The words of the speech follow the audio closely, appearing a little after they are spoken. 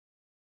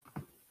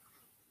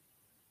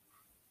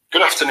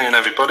Good afternoon,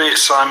 everybody.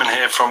 It's Simon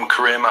here from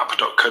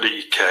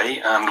careermap.co.uk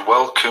and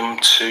welcome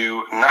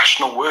to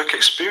National Work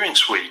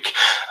Experience Week.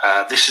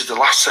 This is the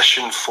last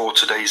session for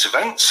today's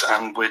events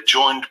and we're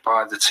joined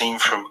by the team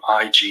from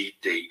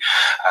IGD.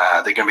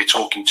 They're going to be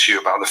talking to you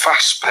about the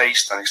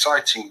fast-paced and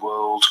exciting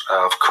world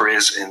of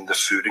careers in the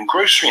food and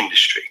grocery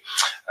industry.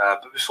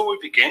 But before we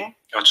begin,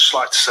 I'd just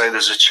like to say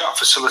there's a chat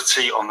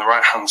facility on the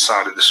right-hand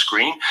side of the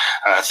screen.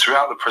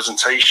 Throughout the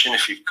presentation,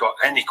 if you've got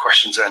any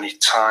questions at any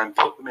time,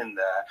 put them in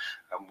there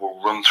and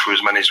we'll run through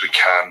as many as we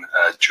can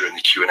during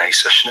the Q&A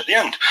session at the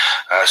end.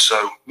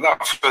 So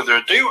without further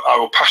ado, I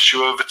will pass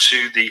you over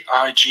to the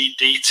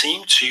IGD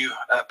team to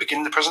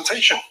begin the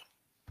presentation.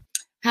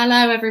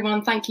 Hello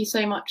everyone, thank you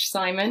so much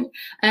Simon.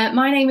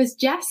 My name is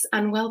Jess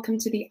and welcome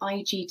to the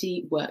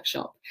IGD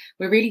workshop.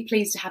 We're really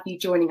pleased to have you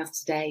joining us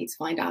today to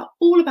find out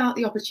all about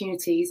the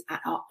opportunities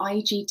at our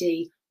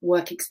IGD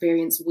Work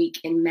Experience Week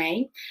in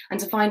May and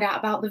to find out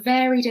about the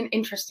varied and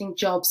interesting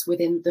jobs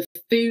within the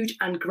food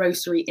and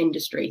grocery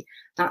industry.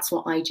 That's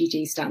what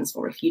IGD stands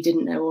for, if you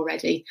didn't know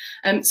already.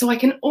 So I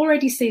can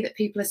already see that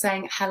people are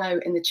saying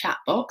hello in the chat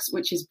box,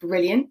 which is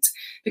brilliant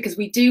because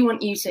we do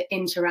want you to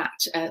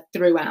interact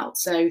throughout.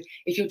 So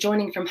if you're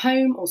joining from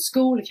home or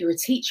school, if you're a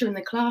teacher in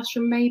the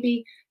classroom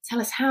maybe, tell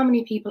us how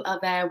many people are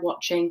there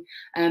watching.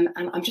 And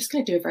I'm just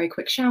going to do a very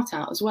quick shout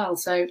out as well.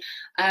 So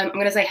I'm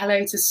going to say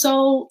hello to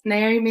Sol,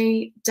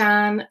 Naomi,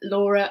 Dan,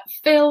 Laura,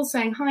 Phil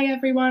saying hi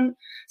everyone.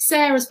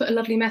 Sarah's put a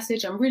lovely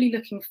message. I'm really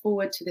looking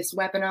forward to this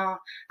webinar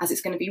as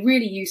it's going to be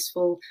really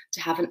useful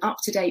to have an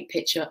up-to-date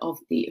picture of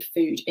the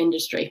food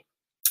industry.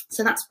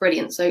 So that's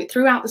brilliant. So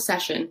throughout the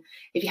session,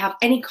 if you have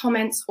any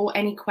comments or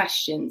any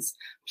questions,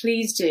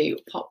 please do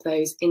pop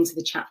those into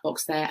the chat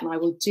box there and I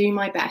will do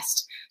my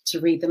best to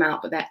read them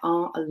out, but there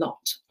are a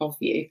lot of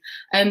you.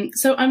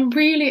 So I'm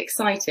really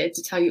excited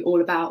to tell you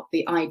all about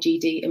the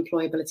IGD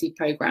employability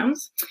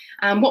programs.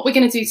 And what we're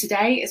going to do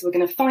today is we're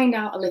going to find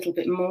out a little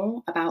bit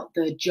more about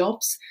the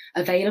jobs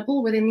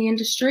available within the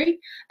industry.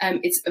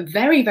 It's a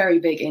very, very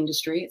big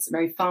industry. It's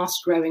very fast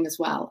growing as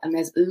well. And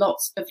there's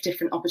lots of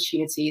different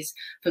opportunities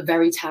for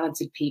very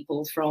talented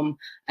people from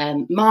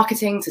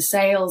marketing to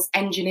sales,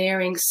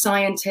 engineering,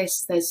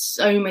 scientists. There's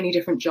so many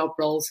different job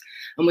roles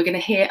and we're going to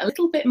hear a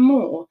little bit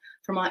more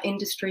from our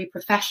industry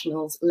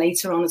professionals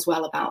later on as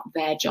well about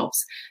their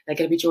jobs. They're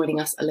going to be joining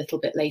us a little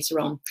bit later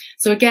on.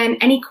 So again,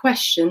 any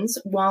questions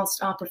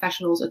whilst our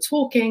professionals are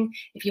talking,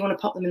 if you want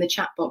to pop them in the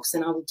chat box,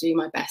 then I will do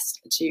my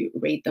best to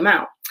read them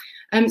out.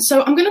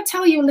 So I'm going to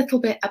tell you a little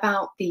bit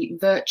about the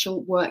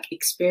virtual work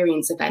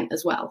experience event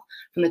as well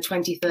from the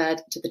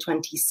 23rd to the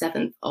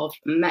 27th of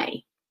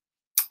May.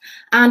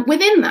 And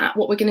within that,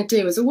 what we're going to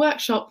do is a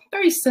workshop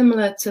very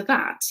similar to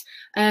that.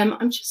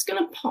 I'm just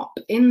going to pop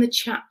in the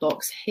chat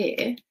box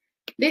here.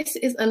 This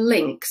is a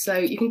link, so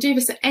you can do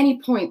this at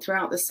any point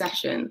throughout the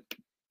session.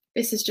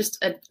 This is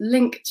just a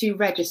link to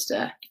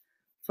register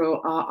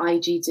for our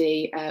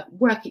IGD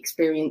Work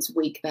Experience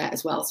Week there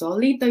as well. So I'll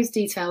leave those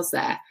details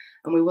there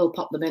and we will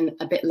pop them in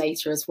a bit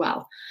later as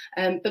well.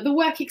 But the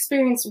Work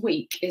Experience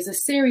Week is a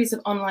series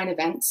of online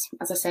events,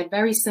 as I said,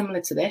 very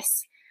similar to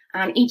this.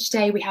 And each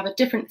day we have a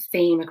different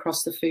theme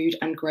across the food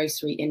and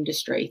grocery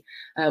industry.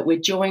 We're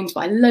joined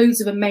by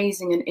loads of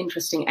amazing and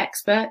interesting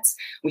experts.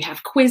 We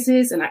have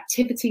quizzes and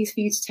activities for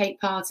you to take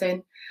part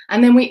in.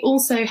 And then we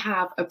also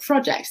have a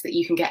project that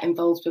you can get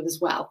involved with as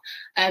well.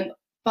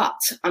 But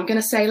I'm going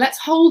to say, let's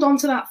hold on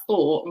to that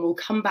thought and we'll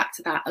come back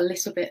to that a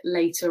little bit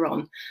later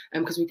on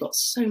because we've got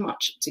so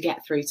much to get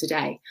through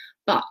today.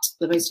 But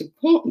the most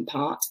important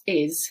part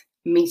is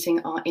meeting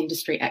our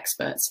industry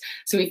experts.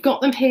 So we've got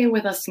them here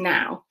with us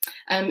now.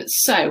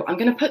 So I'm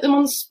going to put them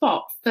on the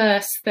spot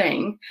first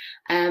thing.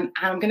 And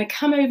I'm going to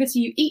come over to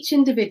you each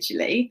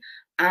individually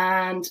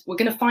and we're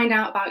going to find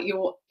out about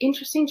your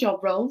interesting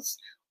job roles,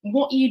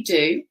 what you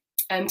do,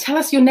 and tell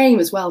us your name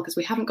as well, because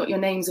we haven't got your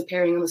names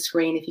appearing on the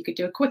screen. If you could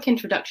do a quick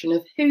introduction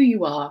of who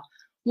you are,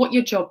 what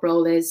your job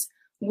role is,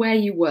 where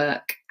you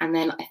work, and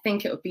then I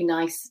think it would be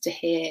nice to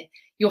hear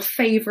your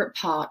favourite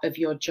part of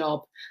your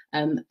job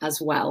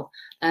as well.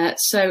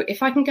 So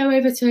if I can go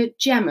over to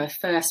Gemma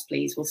first,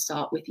 please, we'll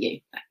start with you.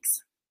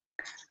 Thanks.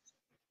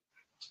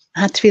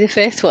 I had to be the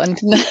first one.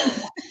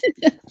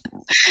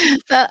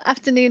 Well,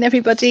 afternoon,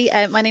 everybody.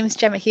 My name is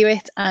Gemma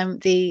Hewitt. I'm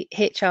the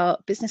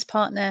HR business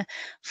partner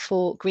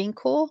for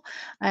Greencore.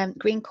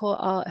 Greencore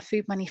are a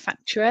food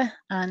manufacturer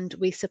and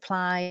we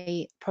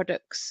supply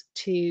products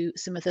to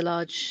some of the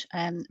large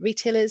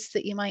retailers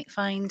that you might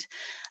find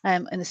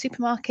in the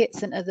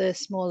supermarkets and other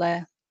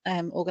smaller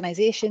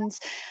organisations.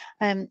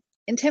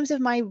 In terms of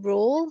my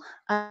role,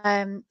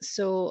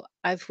 so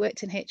I've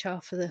worked in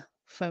HR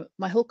for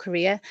my whole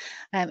career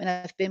and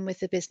I've been with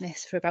the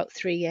business for about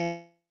 3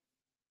 years.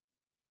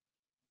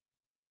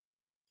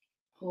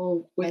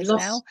 Oh, we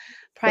lost now.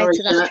 Prior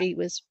to that, street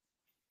was.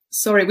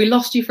 Sorry, we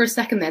lost you for a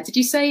second there. Did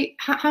you say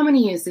how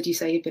many years did you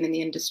say you've been in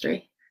the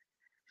industry?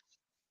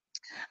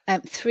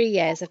 3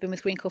 years. I've been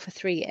with Greencore for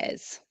 3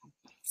 years.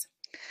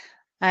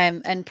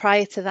 And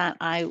prior to that,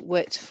 I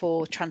worked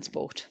for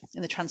transport,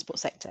 in the transport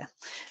sector.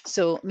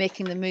 So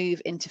making the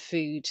move into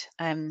food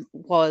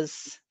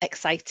was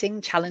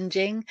exciting,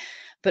 challenging,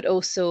 but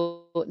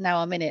also now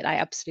I'm in it, I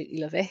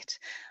absolutely love it.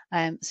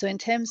 So in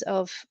terms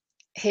of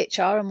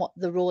HR and what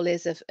the role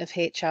is of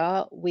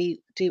HR,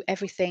 we do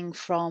everything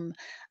from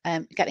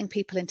getting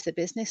people into the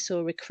business,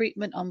 so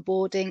recruitment,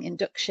 onboarding,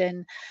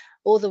 induction,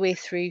 all the way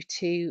through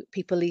to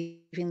people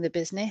leaving the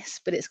business.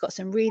 But it's got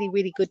some really,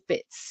 really good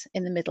bits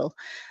in the middle,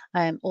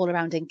 all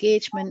around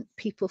engagement,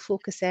 people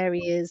focus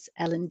areas,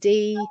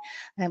 L&D,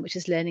 which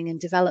is learning and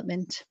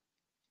development.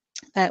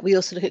 We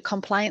also look at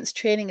compliance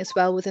training as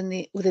well within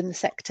the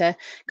sector,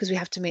 because we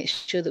have to make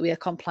sure that we are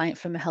compliant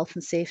from a health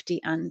and safety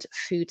and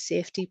food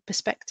safety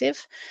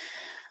perspective.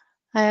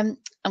 I'm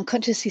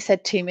conscious you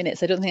said 2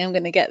 minutes. I don't think I'm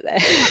going to get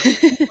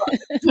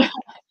there.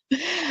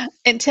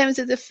 In terms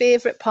of the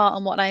favourite part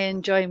and what I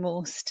enjoy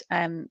most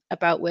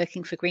about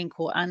working for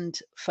Greencore and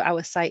for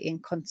our site in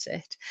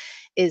Concert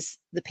is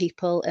the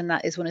people, and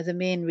that is one of the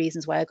main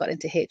reasons why I got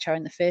into HR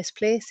in the first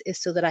place,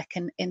 is so that I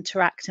can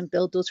interact and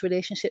build those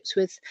relationships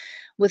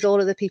with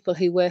all of the people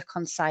who work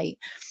on site.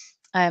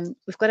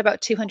 We've got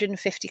about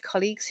 250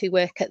 colleagues who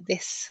work at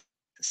this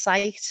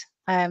site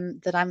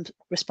that I'm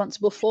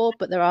responsible for,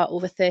 but there are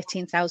over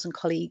 13,000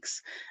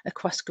 colleagues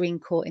across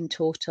Greencore in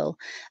total,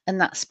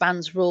 and that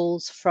spans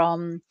roles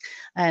from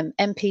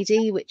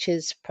MPD, which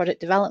is product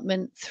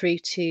development, through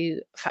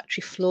to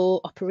factory floor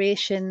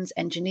operations,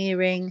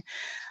 engineering,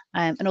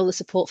 and all the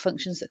support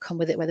functions that come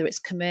with it, whether it's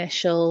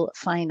commercial,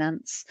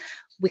 finance.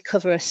 We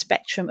cover a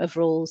spectrum of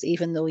roles,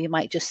 even though you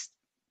might just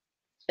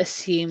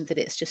assume that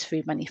it's just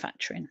food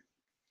manufacturing.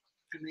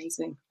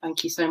 Amazing.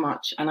 Thank you so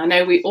much. And I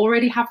know we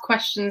already have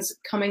questions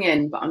coming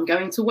in, but I'm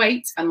going to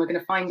wait and we're going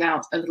to find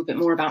out a little bit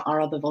more about our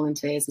other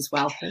volunteers as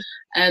well.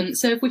 Okay.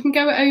 So if we can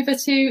go over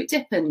to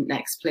Dipen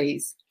next,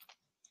 please.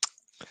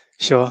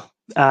 Sure.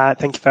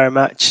 Thank you very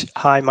much.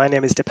 Hi, my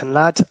name is Dipen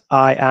Ladd.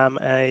 I am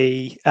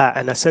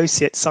an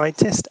associate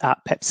scientist at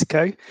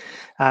PepsiCo.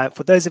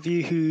 For those of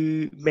you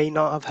who may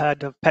not have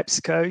heard of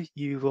PepsiCo,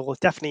 you will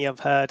definitely have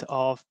heard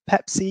of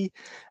Pepsi,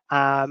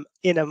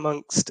 in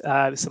amongst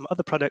some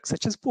other products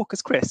such as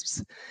Walker's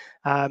Crisps.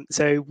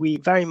 So we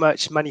very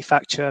much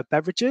manufacture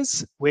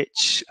beverages,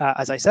 which,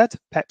 as I said,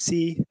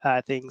 Pepsi,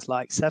 things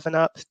like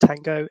 7-Up,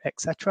 Tango,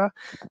 etc.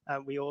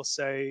 We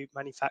also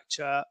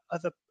manufacture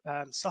other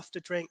softer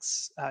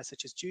drinks,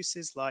 such as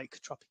juices like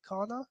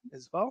Tropicana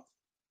as well.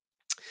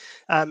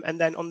 And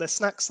then on the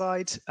snack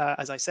side,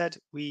 as I said,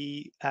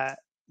 we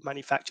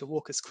manufacture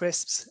Walker's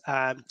Crisps,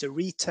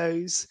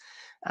 Doritos,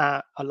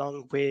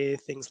 along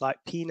with things like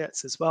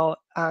peanuts as well.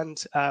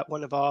 And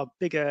one of our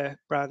bigger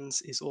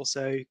brands is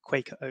also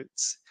Quaker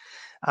Oats.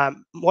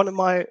 One of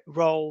my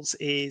roles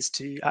is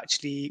to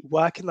actually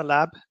work in the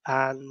lab,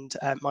 and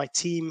my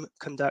team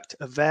conduct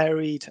a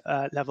varied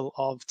level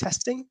of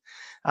testing.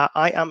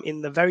 I am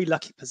in the very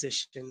lucky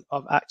position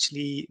of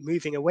actually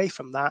moving away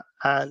from that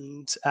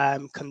and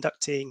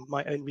conducting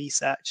my own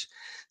research.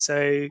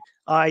 So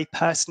I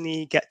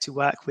personally get to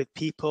work with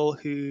people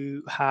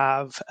who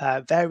have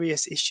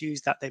various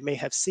issues that they may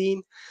have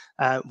seen,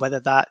 whether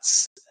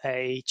that's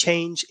a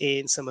change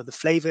in some of the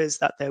flavors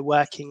that they're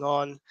working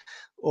on,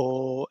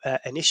 or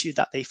an issue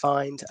that they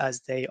find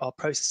as they are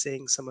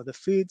processing some of the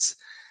foods.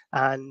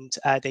 And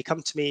they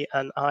come to me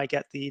and I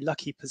get the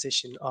lucky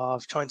position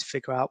of trying to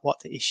figure out what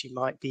the issue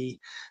might be.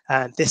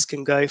 And this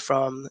can go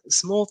from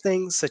small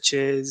things such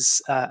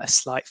as a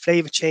slight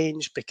flavor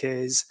change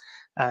because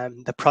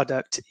the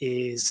product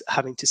is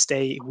having to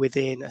stay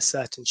within a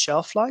certain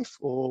shelf life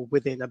or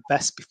within a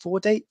best before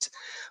date,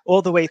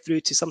 all the way through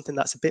to something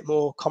that's a bit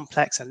more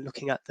complex and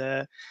looking at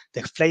the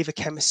flavor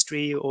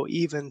chemistry, or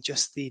even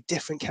just the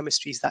different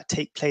chemistries that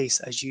take place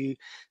as you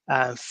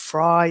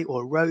fry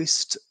or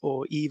roast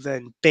or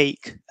even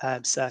bake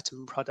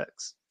certain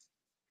products.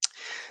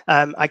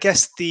 I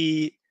guess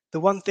the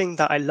one thing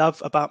that I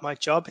love about my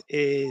job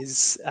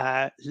is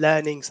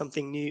learning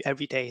something new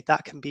every day.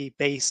 That can be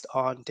based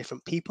on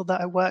different people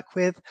that I work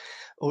with,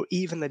 or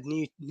even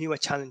the newer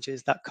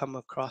challenges that come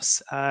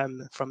across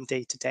from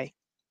day to day.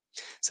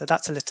 So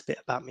that's a little bit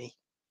about me.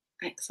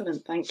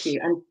 Excellent, thank you.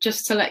 And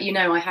just to let you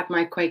know, I had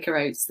my Quaker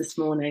Oats this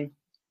morning.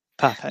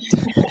 Perfect.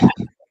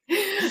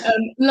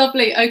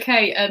 Lovely.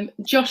 Okay,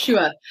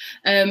 Joshua,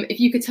 if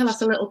you could tell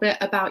us a little bit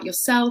about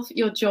yourself,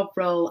 your job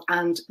role,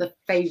 and the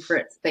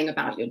favourite thing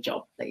about your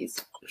job, please.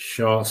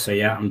 Sure. So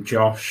yeah, I'm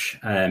Josh.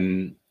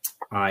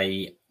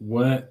 I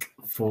work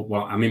for,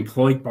 well, I'm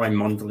employed by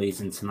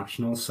Mondelez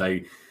International. So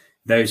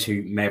those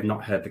who may have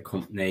not heard the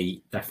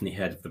company definitely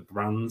heard of the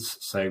brands.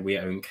 So we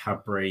own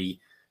Cadbury,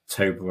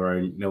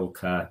 Toblerone,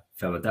 Milka,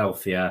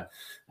 Philadelphia,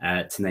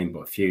 to name but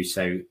a few.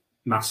 So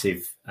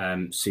massive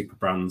super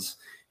brands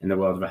in the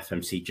world of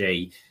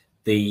FMCG.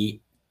 The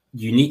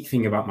unique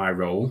thing about my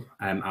role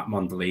at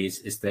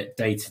Mondelez is that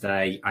day to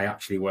day I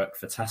actually work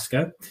for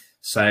Tesco.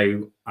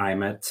 So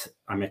I'm a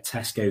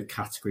Tesco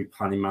category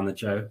planning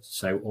manager,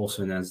 so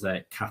also known as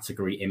the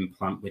category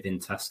implant within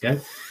Tesco.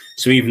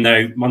 So even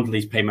though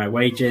Mondelez pay my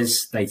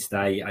wages, day to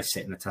day I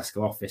sit in the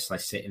Tesco office, I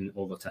sit in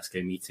all the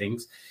Tesco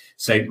meetings.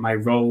 So my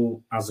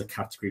role as a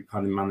category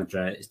planning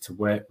manager is to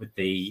work with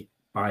the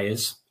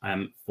buyers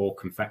for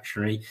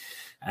confectionery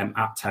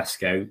at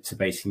Tesco to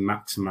basically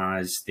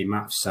maximise the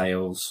amount of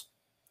sales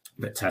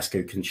that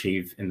Tesco can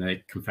achieve in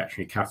the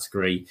confectionery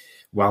category,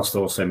 whilst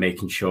also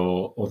making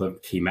sure other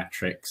key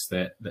metrics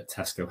that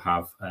Tesco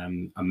have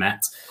are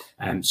met.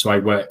 So I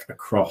work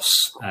across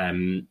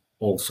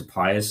all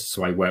suppliers.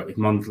 So I work with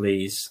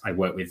Mondelez, I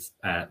work with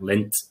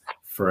Lindt,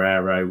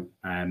 Ferrero,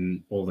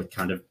 all the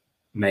kind of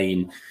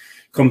main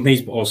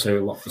companies, but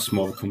also a lot of the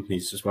smaller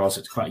companies as well. So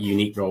it's quite a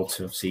unique role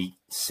to obviously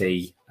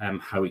see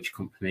how each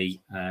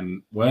company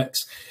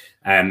works.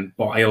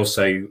 But I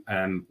also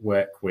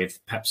work with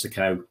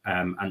PepsiCo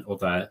and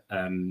other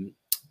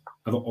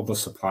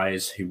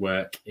suppliers who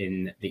work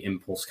in the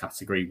impulse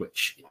category,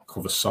 which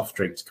covers soft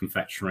drinks,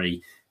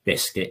 confectionery,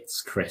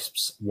 biscuits,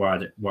 crisps,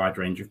 wide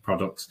range of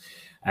products,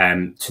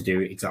 to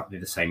do exactly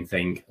the same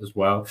thing as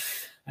well.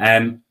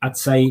 I'd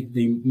say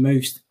the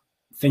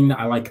thing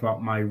that I like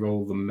about my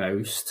role the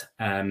most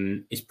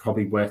is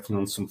probably working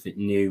on something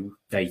new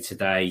day to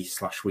day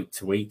 / week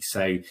to week.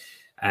 So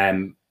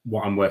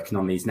what I'm working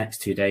on these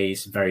next 2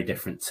 days, very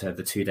different to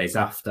the 2 days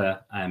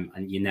after.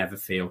 And you never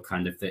feel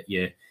kind of that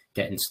you're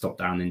getting stuck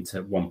down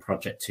into one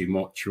project too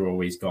much. You've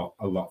always got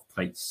a lot of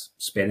plates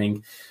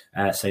spinning,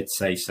 so to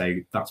say.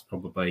 So that's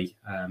probably,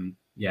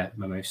 my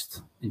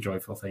most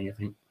enjoyable thing, I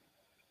think.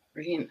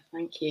 Brilliant,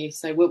 thank you.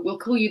 So we'll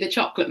call you the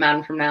chocolate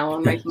man from now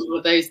on, making all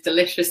of those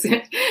delicious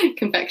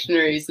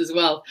confectionaries as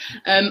well.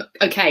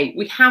 Okay,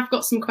 we have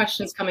got some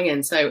questions coming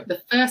in. So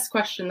the first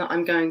question that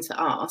I'm going to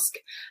ask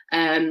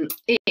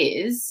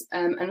is,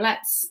 and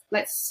let's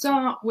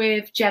start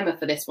with Gemma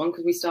for this one,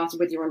 because we started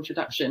with your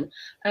introduction.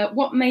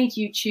 What made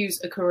you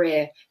choose a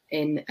career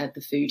in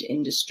the food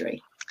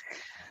industry?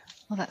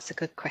 Well, that's a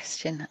good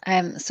question.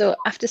 So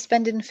after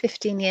spending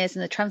 15 years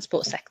in the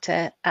transport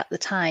sector at the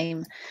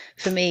time,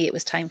 for me, it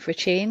was time for a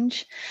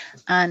change.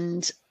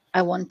 And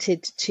I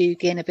wanted to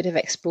gain a bit of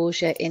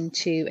exposure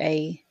into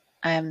a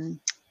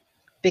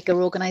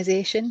bigger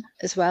organisation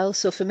as well.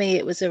 So for me,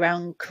 it was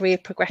around career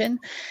progression.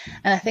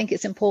 And I think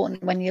it's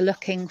important when you're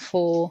looking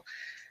for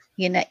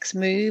your next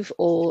move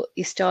or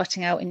you're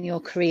starting out in your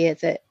career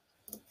that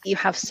you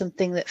have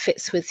something that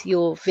fits with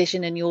your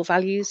vision and your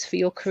values for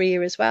your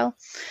career as well.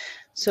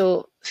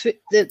 So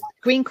the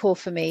Greencore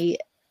for me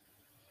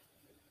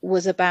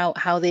was about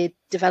how they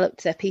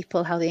developed their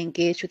people, how they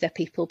engaged with their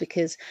people,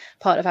 because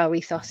part of our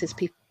ethos is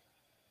people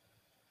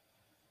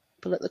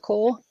at the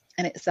core,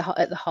 and it's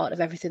at the heart of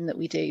everything that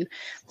we do.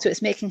 So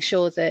it's making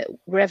sure that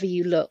wherever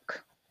you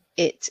look,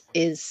 it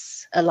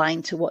is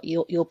aligned to what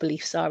your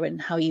beliefs are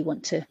and how you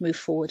want to move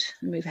forward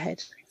and move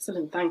ahead.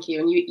 Excellent, thank you.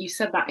 And you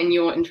said that in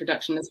your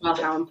introduction as well,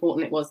 how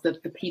important it was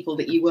that the people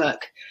that you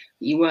work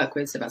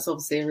with. So that's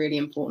obviously a really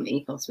important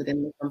ethos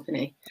within the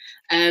company.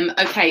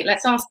 Okay,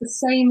 let's ask the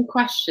same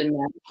question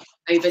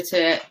then over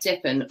to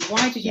Dipen.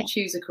 Why did you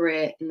choose a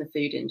career in the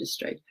food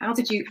industry? How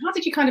did you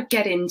kind of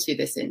get into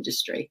this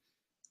industry?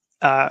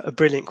 A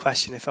brilliant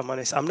question, if I'm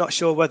honest. I'm not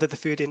sure whether the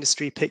food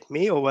industry picked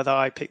me or whether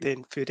I picked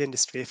the food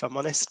industry, if I'm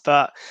honest,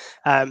 but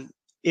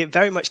it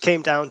very much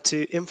came down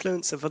to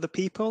influence of other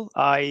people.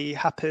 I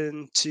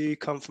happen to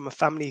come from a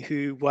family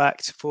who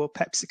worked for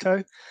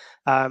PepsiCo,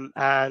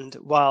 and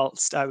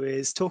whilst I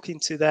was talking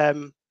to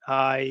them,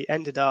 I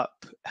ended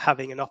up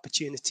having an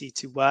opportunity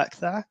to work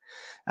there,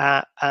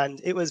 and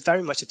it was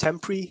very much a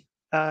temporary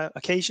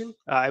occasion.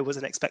 I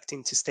wasn't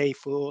expecting to stay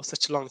for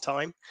such a long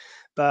time.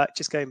 But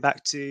just going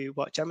back to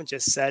what Gemma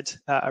just said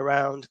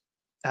around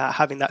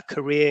having that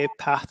career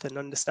path and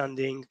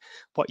understanding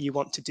what you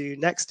want to do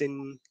next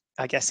in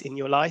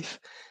your life,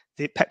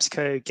 the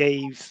PepsiCo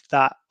gave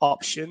that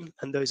option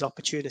and those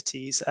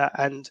opportunities.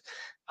 And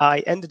I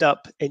ended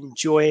up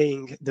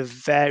enjoying the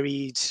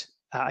varied,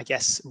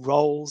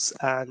 roles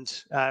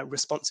and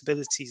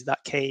responsibilities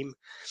that came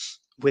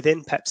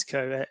within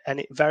PepsiCo.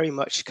 And it very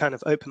much kind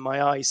of opened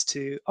my eyes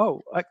to,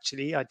 oh,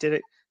 actually, I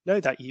didn't know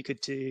that you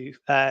could do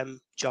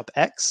job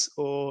X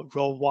or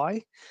role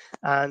Y,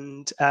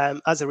 and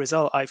as a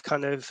result I've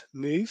kind of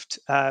moved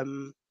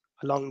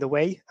along the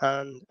way,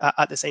 and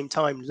at the same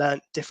time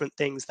learned different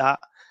things that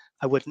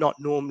I would not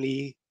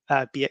normally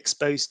be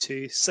exposed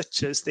to,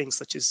 such as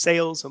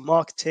sales or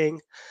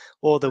marketing,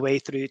 all the way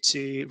through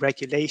to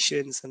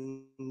regulations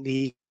and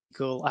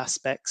legal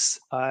aspects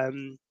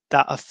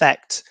that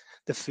affect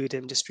the food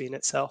industry in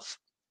itself.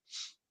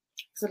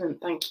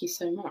 Excellent, thank you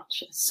so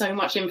much. So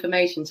much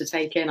information to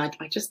take in. I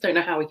just don't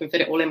know how we can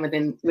fit it all in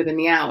within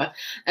the hour.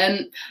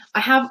 I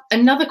have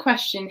another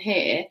question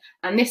here,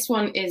 and this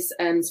one is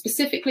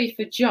specifically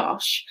for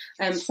Josh.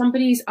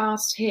 Somebody's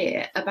asked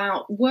here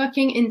about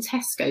working in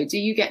Tesco. Do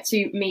you get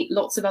to meet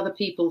lots of other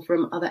people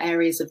from other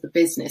areas of the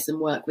business and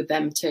work with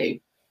them too?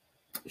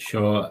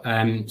 Sure.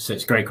 So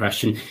it's a great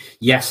question.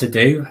 Yes, I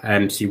do.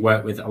 So you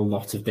work with a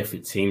lot of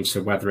different teams.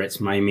 So whether it's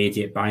my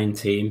immediate buying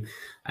team,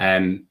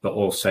 but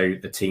also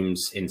the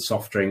teams in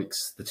soft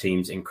drinks, the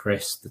teams in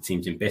crisps, the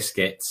teams in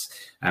biscuits,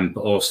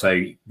 but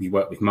also we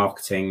work with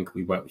marketing,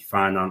 we work with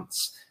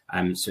finance.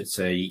 So it's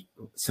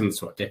similar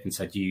to what Dippin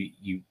said.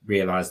 You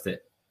realise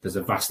that there's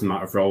a vast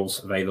amount of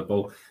roles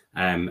available,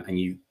 and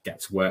you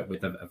get to work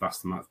with a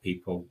vast amount of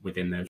people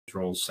within those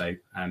roles. So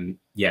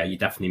yeah, you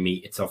definitely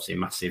meet. It's obviously a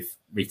massive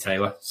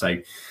retailer, so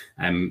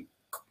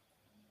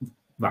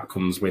that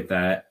comes with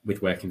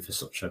working for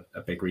such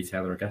a big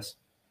retailer, I guess.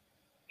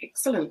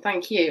 Excellent,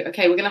 thank you.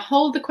 Okay, we're going to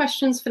hold the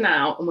questions for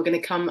now and we're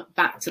going to come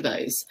back to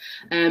those.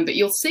 But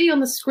you'll see on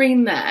the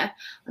screen there,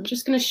 I'm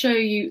just going to show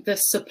you the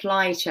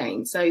supply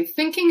chain. So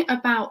thinking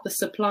about the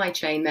supply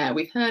chain there,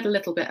 we've heard a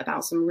little bit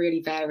about some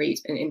really varied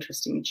and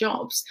interesting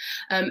jobs.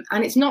 And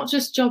it's not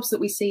just jobs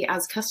that we see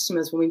as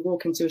customers when we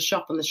walk into a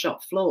shop on the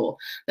shop floor.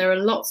 There are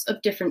lots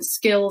of different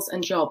skills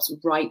and jobs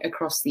right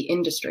across the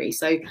industry.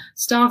 So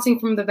starting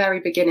from the very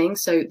beginning,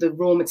 so the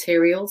raw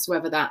materials,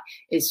 whether that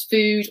is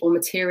food or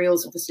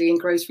materials, obviously in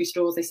grocery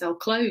stores they sell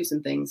clothes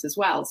and things as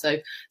well. So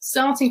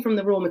starting from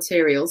the raw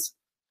materials,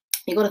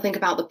 you've got to think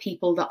about the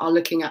people that are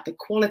looking at the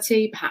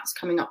quality, perhaps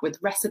coming up with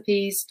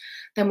recipes.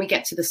 Then we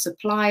get to the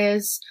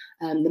suppliers,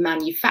 the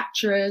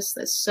manufacturers.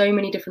 There's so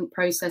many different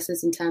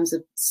processes in terms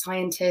of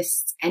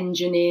scientists,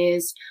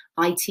 engineers,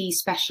 IT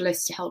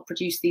specialists to help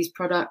produce these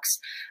products.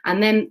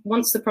 And then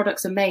once the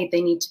products are made,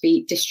 they need to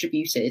be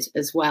distributed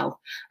as well,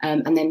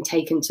 and then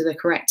taken to the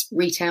correct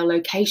retail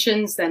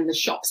locations. Then the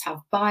shops have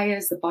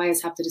buyers. The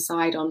buyers have to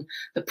decide on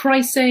the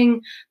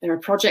pricing. There are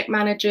project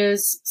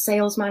managers,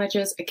 sales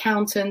managers,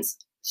 accountants.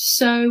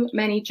 So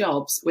many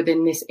jobs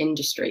within this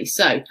industry.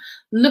 So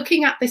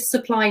looking at this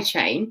supply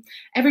chain,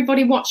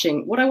 everybody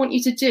watching, what I want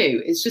you to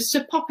do is just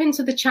to pop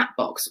into the chat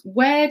box.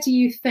 Where do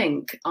you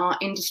think our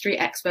industry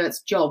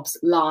experts' jobs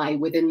lie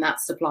within that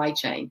supply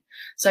chain?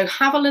 So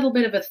have a little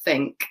bit of a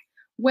think.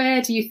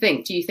 Where do you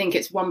think? Do you think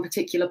it's one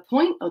particular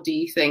point, or do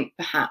you think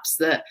perhaps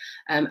that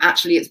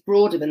actually it's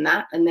broader than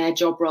that and their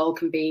job role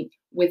can be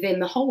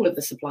within the whole of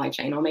the supply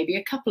chain, or maybe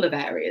a couple of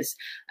areas?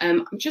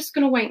 I'm just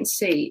going to wait and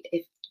see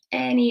if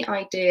any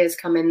ideas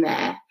come in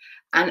there.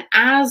 And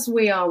as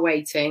we are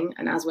waiting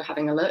and as we're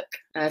having a look,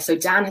 so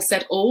Dan has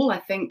said all, I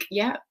think,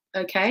 yeah,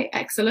 okay,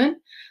 excellent.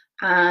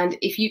 And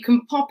if you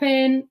can pop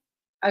in,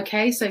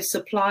 okay, so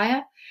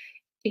supplier,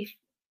 if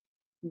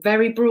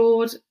very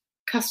broad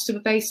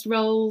customer-based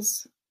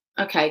roles,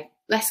 okay,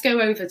 let's go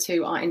over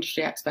to our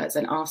industry experts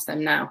and ask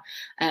them now.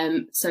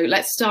 So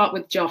let's start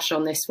with Josh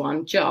on this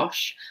one.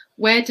 Josh,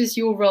 where does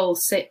your role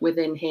sit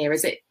within here?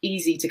 Is it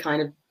easy to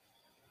kind of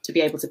to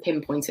be able to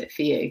pinpoint it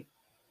for you?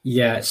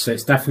 Yeah, so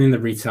it's definitely in the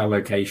retail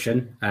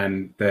location,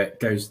 but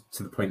goes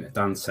to the point that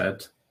Dan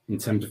said. In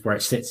terms of where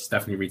it sits, it's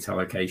definitely retail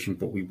location,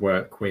 but we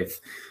work with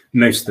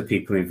most of the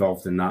people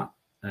involved in that,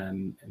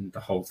 and the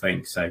whole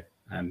thing. So,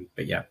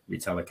 but yeah,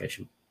 retail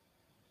location.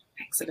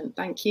 Excellent,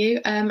 thank you.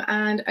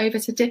 And over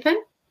to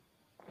Dippin.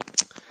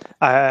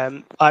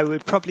 I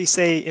would probably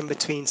say in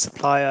between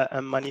supplier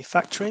and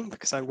manufacturing,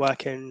 because I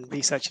work in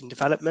research and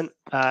development,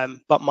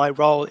 but my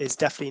role is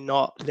definitely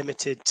not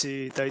limited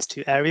to those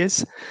two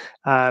areas.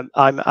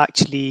 I'm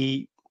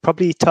actually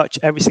probably touch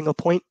every single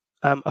point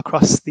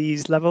across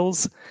these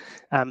levels.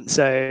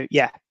 So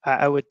yeah,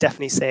 I would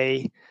definitely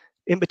say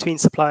in between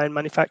supplier and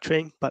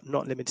manufacturing, but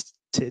not limited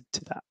to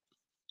that.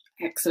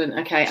 Excellent.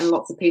 Okay, and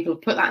lots of people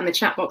have put that in the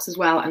chat box as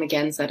well, and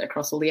again said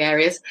across all the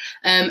areas.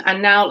 And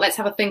now let's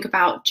have a think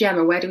about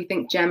Gemma. Where do we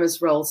think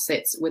Gemma's role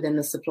sits within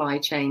the supply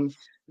chain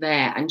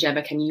there? And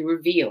Gemma, can you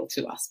reveal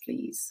to us,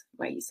 please,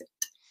 where you sit?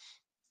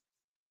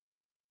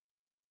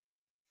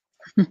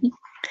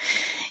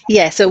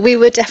 Yeah, so we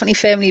would definitely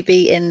firmly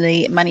be in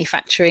the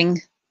manufacturing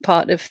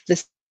part of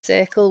the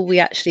circle. We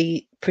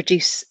actually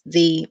produce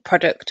the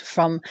product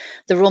from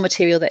the raw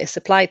material that is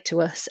supplied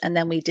to us, and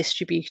then we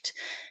distribute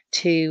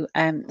to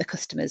the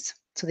customers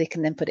so they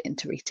can then put it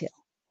into retail.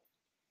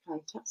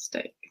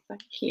 Fantastic,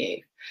 thank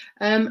you.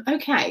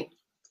 Okay,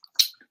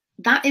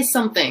 that is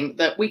something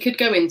that we could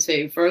go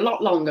into for a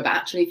lot longer, but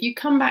actually if you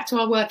come back to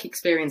our work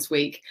experience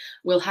week,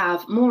 we'll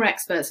have more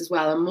experts as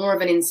well and more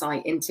of an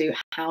insight into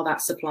how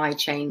that supply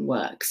chain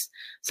works.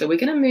 So we're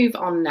going to move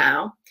on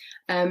now,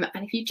 and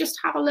if you just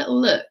have a little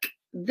look,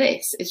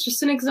 this is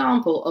just an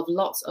example of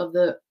lots of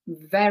the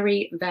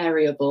very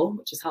variable,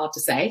 which is hard to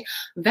say,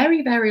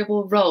 very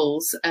variable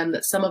roles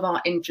that some of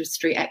our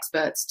industry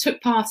experts took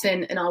part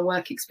in our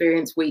work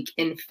experience week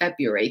in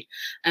February.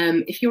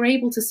 If you're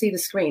able to see the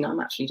screen, I'm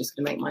actually just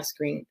going to make my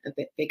screen a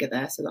bit bigger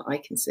there so that I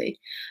can see.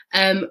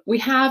 We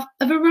have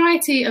a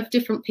variety of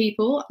different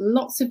people,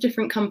 lots of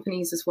different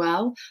companies as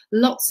well,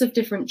 lots of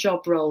different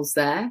job roles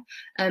there.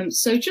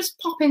 So just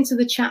pop into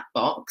the chat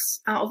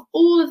box. Out of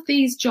all of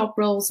these job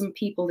roles and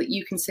people that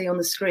you can see on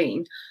the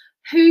screen,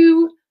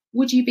 who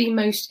would you be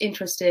most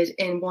interested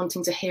in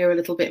wanting to hear a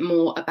little bit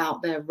more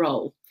about their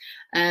role?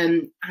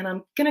 And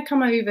I'm going to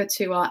come over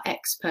to our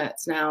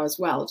experts now as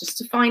well, just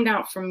to find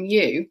out from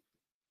you,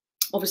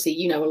 obviously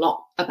you know a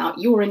lot about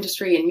your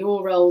industry and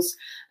your roles,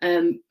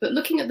 but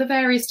looking at the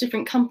various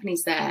different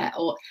companies there,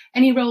 or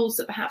any roles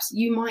that perhaps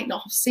you might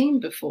not have seen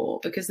before,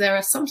 because there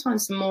are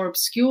sometimes some more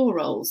obscure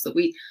roles that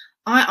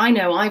I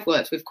know I've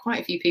worked with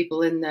quite a few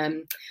people in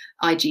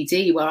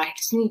IGD where I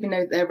didn't even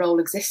know that their role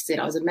existed.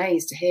 I was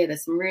amazed to hear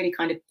there's some really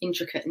kind of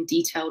intricate and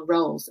detailed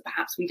roles that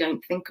perhaps we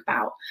don't think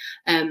about.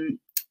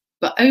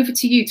 But over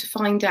to you to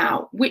find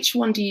out, which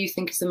one do you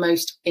think is the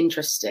most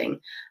interesting?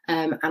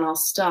 And I'll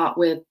start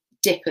with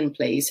Dippin,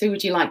 please. Who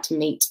would you like to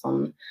meet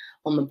on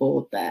the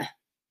board there?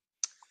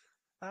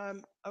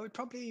 I would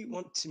probably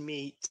want to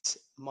meet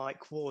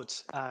Mike Ward,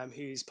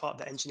 who's part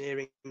of the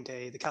engineering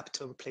day, the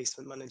capital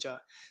replacement manager.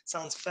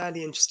 Sounds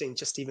fairly interesting,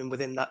 just even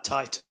within that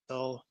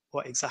title,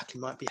 what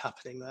exactly might be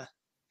happening there.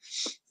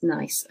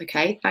 Nice.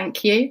 Okay,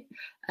 thank you.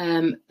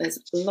 There's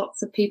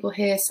lots of people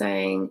here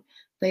saying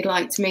they'd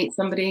like to meet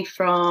somebody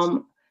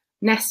from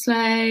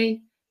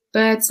Nestle,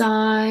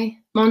 Birdseye,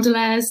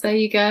 Mondelez. There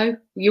you go.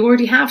 You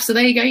already have, so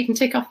there you go. You can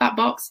tick off that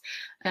box.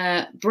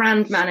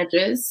 Brand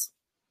managers,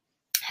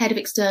 head of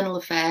external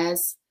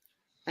affairs.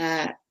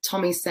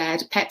 Tommy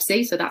said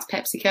Pepsi, so that's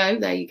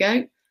PepsiCo. There you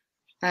go.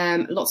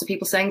 Lots of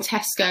people saying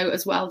Tesco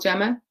as well,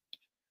 Gemma.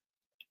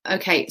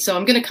 Okay, so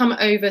I'm going to come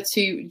over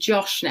to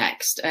Josh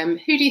next. Who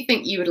do you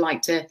think you would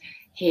like to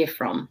hear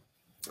from?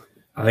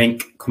 I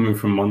think coming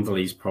from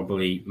Mondelez,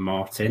 probably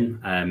Martin.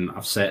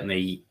 I've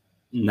certainly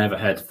never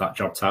heard of that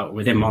job title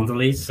within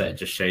Mondelez, so it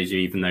just shows you,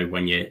 even though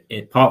when you're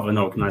part of an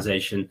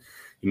organisation,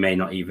 you may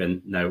not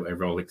even know a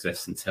role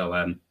exists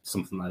until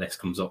something like this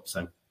comes up.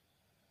 So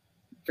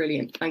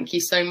brilliant. Thank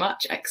you so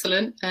much.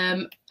 Excellent.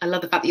 I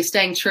love the fact that you're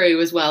staying true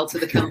as well to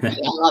the company.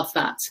 I love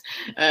that.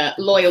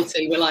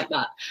 Loyalty, we like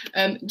that.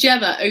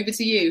 Gemma, over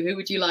to you. Who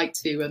would you like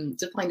to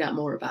find out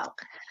more about?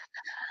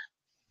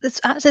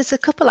 There's a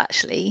couple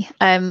actually.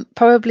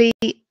 Probably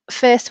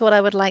first of all, I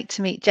would like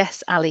to meet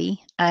Jess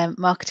Ali,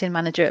 marketing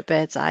manager at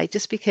Birdseye,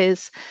 just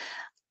because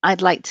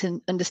I'd like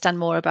to understand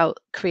more about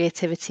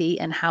creativity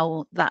and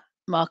how that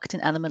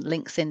marketing element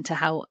links into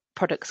how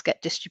products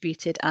get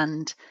distributed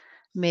and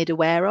made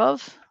aware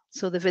of.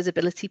 So the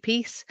visibility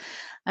piece.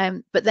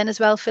 But then as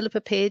well,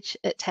 Philippa Page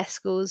at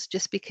Tesco's,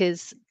 just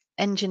because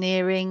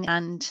engineering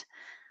and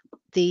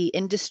the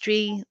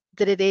industry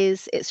that it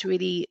is, it's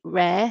really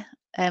rare.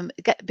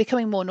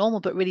 Becoming more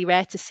normal, but really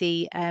rare to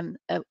see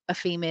a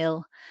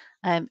female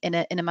in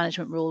a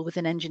management role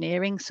within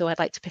engineering. So I'd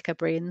like to pick her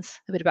brains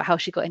a bit about how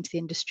she got into the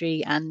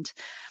industry and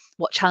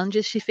what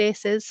challenges she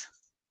faces.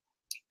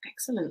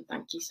 Excellent,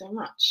 thank you so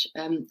much.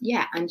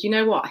 Yeah, and you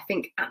know what? I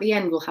think at the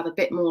end we'll have a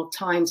bit more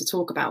time to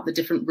talk about the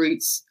different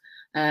routes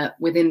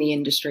within the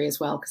industry as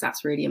well, because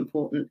that's really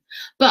important.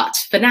 But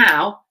for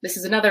now, this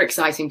is another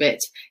exciting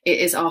bit. It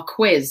is our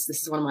quiz.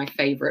 This is one of my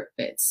favourite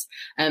bits.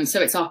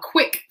 So it's our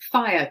quick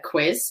fire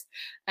quiz.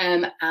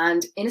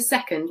 And in a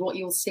second, what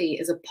you'll see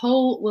is a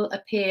poll will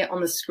appear on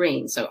the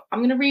screen. So I'm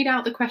going to read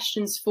out the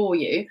questions for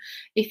you.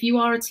 If you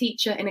are a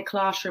teacher in a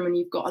classroom and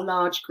you've got a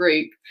large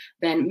group,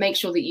 then make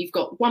sure that you've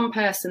got one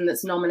person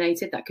that's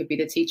nominated, that could be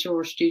the teacher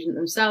or a student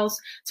themselves,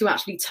 to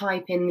actually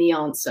type in the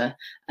answer.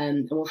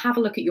 And we'll have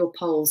a look at your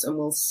polls and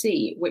we'll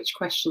see which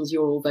questions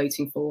you're all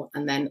voting for,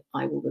 and then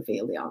I will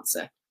reveal the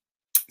answer.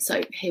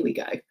 So here we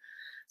go.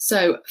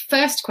 So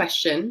first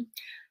question.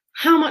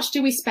 How much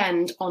do we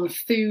spend on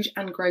food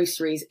and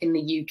groceries in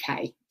the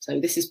UK? So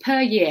this is per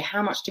year.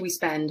 How much do we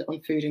spend on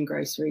food and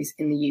groceries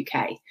in the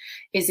UK?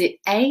 Is it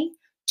A,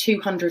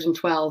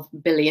 212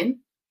 billion?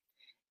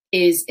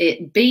 Is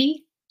it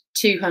B,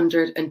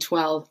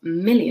 212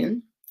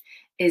 million?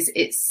 Is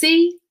it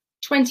C,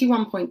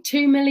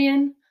 21.2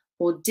 million?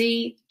 Or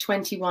D,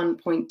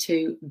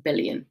 21.2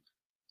 billion?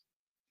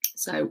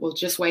 So we'll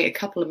just wait a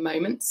couple of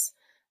moments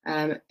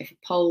if a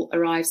poll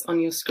arrives on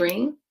your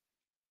screen.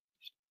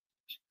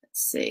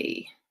 Let's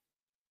see.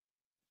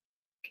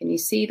 Can you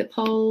see the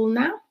poll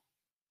now?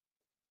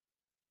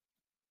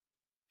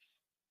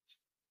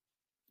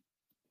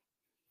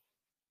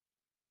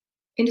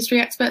 Industry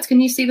experts,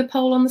 can you see the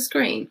poll on the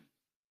screen?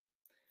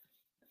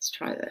 Let's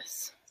try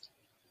this.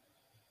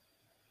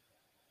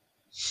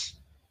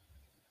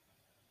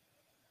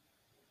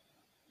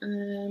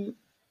 Can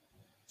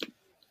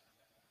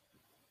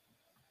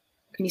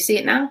you see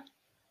it now?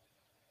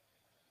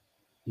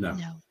 No.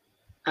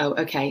 Oh,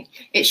 okay.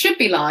 It should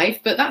be live,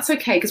 but that's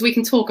okay because we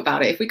can talk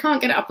about it. If we can't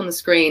get it up on the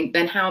screen,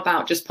 then how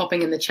about just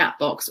popping in the chat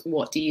box,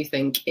 what do you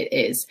think it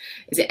is?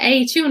 Is it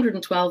A,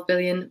 212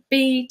 billion,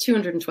 B,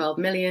 212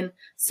 million,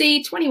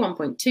 C,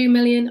 21.2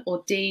 million,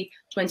 or D,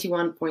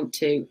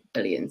 21.2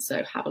 billion?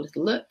 So have a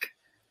little look.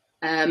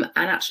 And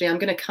actually, I'm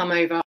going to come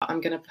over.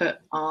 I'm going to put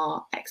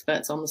our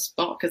experts on the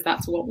spot because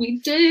that's what we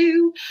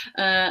do.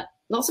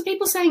 Lots of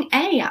people saying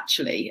A,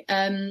 actually.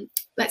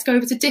 Let's go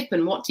over to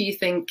Dippin. What do you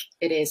think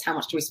it is? How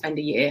much do we spend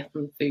a year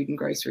on food and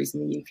groceries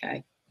in the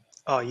UK?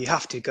 Oh, you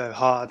have to go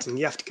hard and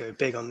you have to go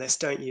big on this,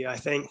 don't you? I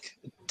think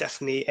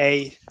definitely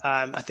A.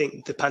 I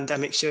think the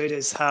pandemic showed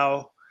us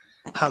how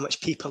much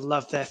people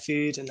love their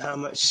food and how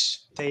much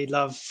they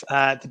love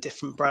the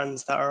different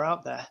brands that are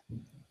out there.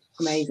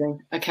 Amazing.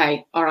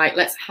 Okay. All right.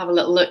 Let's have a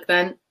little look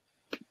then.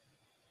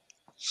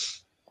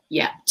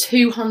 Yeah,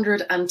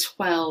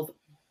 212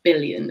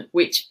 billion,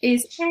 which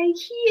is a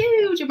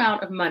huge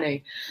amount of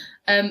money.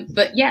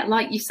 But yeah,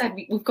 like you said,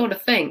 we've got to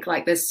think,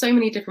 like, there's so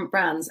many different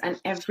brands and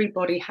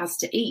everybody has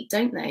to eat,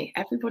 don't they?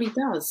 Everybody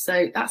does.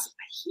 So that's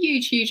a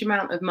huge, huge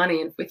amount of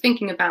money. And if we're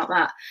thinking about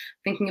that,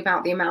 thinking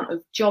about the amount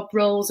of job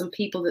roles and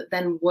people that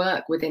then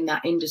work within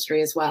that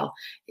industry as well,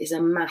 is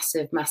a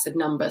massive, massive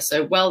number.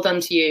 So well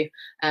done to you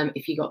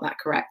if you got that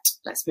correct.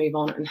 Let's move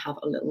on and have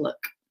a little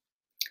look.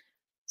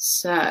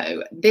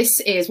 So this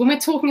is, when we're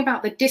talking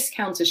about the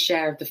discounters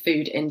share of the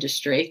food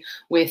industry,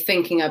 we're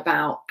thinking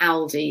about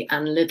Aldi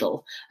and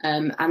Lidl.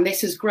 And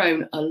this has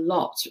grown a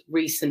lot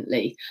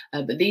recently.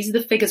 But these are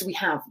the figures we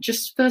have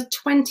just for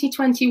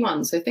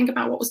 2021. So think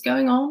about what was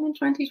going on in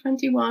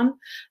 2021.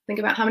 Think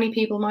about how many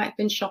people might have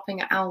been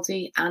shopping at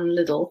Aldi and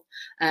Lidl.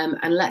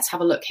 And let's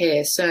have a look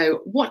here.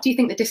 So what do you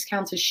think the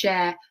discounters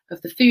share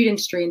of the food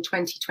industry in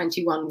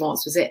 2021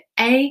 was? Was it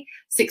A,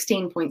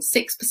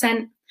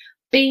 16.6%?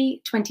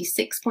 B,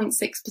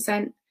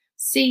 26.6%,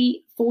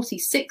 C,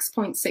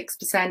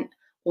 46.6%,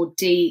 or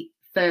D,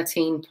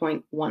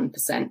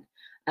 13.1%.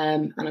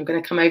 And I'm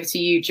going to come over to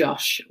you,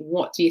 Josh.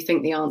 What do you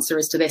think the answer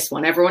is to this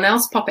one? Everyone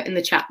else, pop it in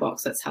the chat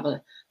box. Let's have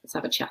a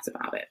chat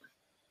about it.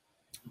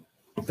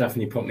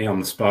 Definitely put me on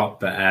the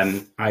spot, but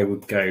I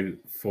would go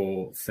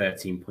for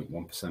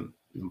 13.1%,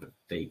 number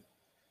D.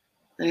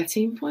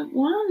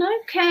 13.1,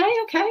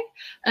 okay.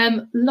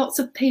 Lots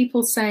of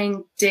people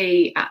saying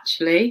D,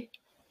 actually.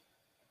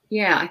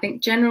 Yeah, I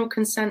think general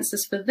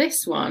consensus for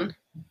this one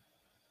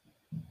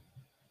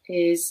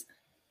is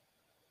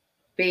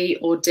B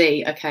or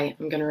D. Okay,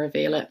 I'm going to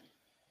reveal it.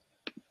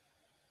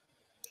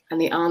 And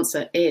the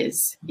answer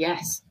is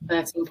yes,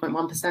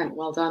 13.1%.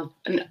 Well done.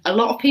 And a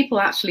lot of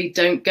people actually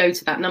don't go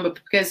to that number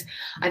because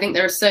I think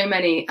there are so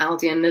many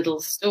Aldi and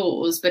Lidl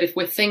stores. But if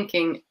we're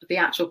thinking the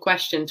actual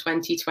question,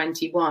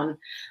 2021,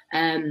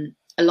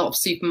 a lot of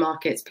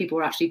supermarkets, people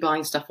are actually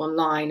buying stuff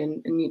online,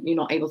 and you're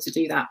not able to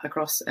do that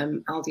across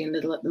Aldi and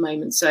Lidl at the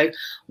moment. So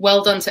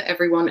well done to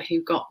everyone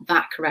who got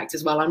that correct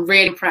as well. I'm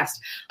really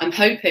impressed. I'm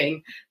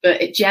hoping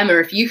that, Gemma,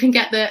 if you can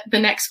get the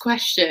next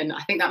question,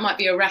 I think that might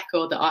be a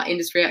record that our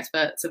industry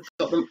experts have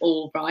got them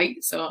all right.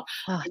 So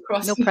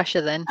no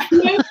pressure then. No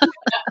pressure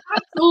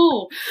at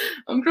all.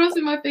 I'm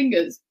crossing my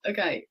fingers.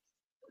 Okay,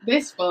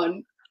 this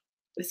one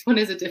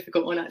is a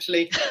difficult one,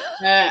 actually.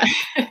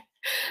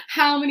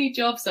 How many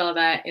jobs are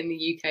there in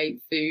the UK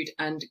food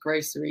and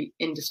grocery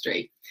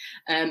industry?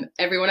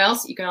 Everyone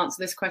else, you can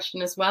answer this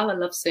question as well. I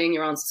love seeing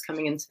your answers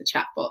coming into the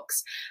chat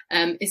box.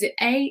 Is it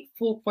A,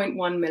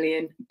 4.1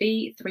 million,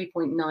 B,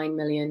 3.9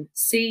 million,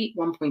 C,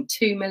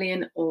 1.2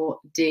 million, or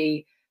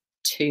D,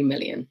 2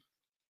 million?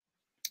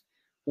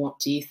 What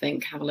do you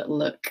think? Have a little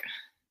look.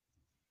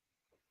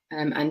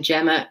 And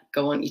Gemma,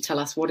 go on, you tell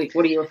us, what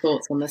are your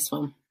thoughts on this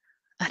one?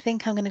 I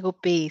think I'm going to go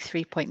B,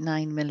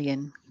 3.9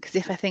 million, because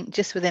if I think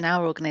just within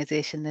our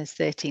organisation there's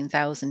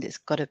 13,000, it's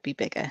got to be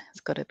bigger. It's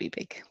got to be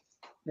big.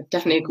 I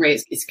definitely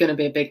agree. It's going to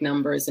be a big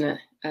number, isn't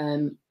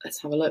it?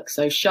 Let's have a look.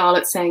 So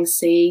Charlotte's saying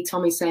C,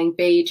 Tommy's saying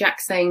B,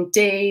 Jack's saying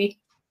D,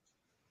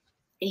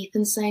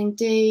 Ethan's saying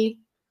D.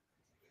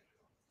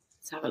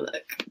 Let's have a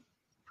look.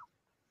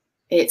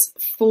 It's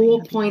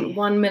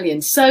 4.1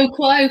 million. So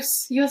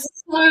close. You're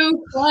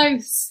so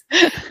close.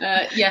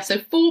 Yeah, so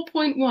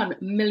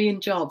 4.1 million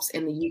jobs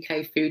in the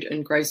UK food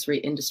and grocery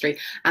industry.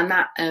 And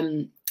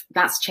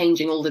that's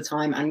changing all the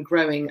time and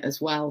growing as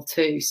well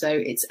too. So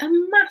it's a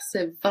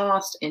massive,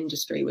 vast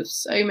industry with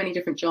so many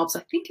different jobs.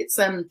 I think it's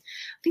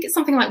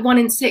something like 1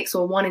 in 6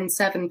 or 1 in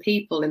 7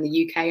 people in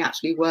the UK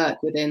actually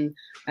work within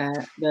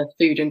the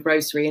food and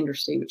grocery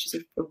industry, which is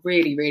a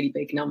really, really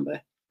big number.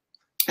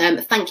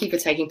 Thank you for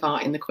taking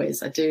part in the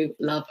quiz. I do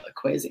love a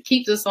quiz. It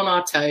keeps us on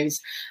our toes,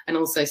 and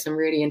also some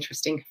really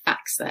interesting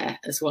facts there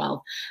as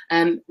well.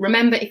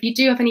 Remember, if you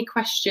do have any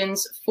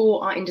questions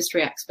for our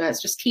industry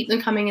experts, just keep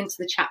them coming into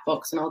the chat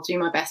box and I'll do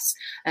my best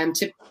I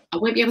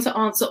won't be able to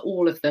answer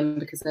all of them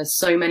because there's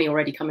so many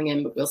already coming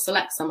in, but we'll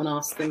select some and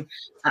ask them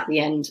at the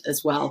end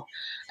as well.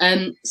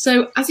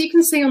 So as you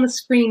can see on the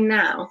screen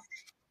now,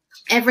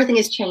 everything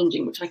is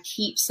changing, which I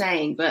keep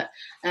saying, but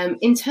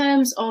in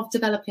terms of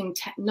developing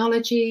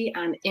technology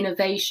and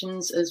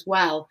innovations as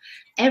well,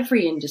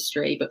 every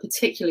industry, but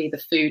particularly the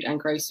food and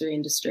grocery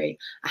industry,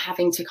 are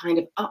having to kind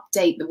of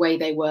update the way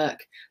they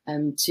work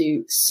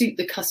to suit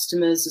the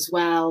customers as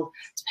well,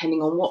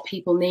 depending on what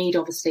people need.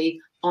 Obviously,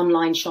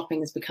 online shopping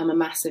has become a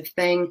massive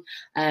thing.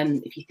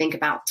 If you think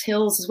about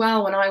tills as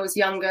well, when I was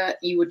younger,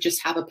 you would just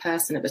have a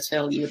person at the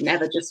till. You would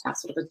never just have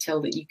sort of a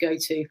till that you go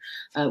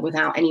to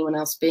without anyone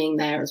else being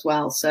there as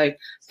well. So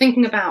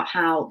thinking about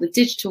how the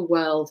digital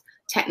world,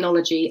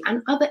 technology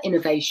and other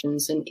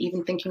innovations, and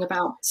even thinking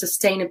about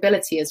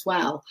sustainability as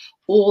well,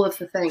 all of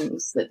the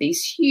things that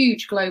these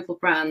huge global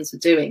brands are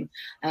doing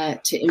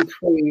to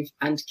improve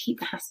and keep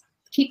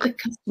the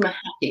customer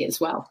happy as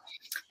well.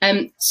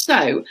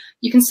 So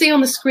you can see on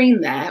the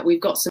screen there,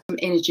 we've got some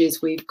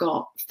images, we've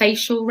got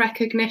facial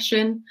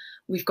recognition,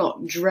 we've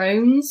got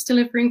drones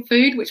delivering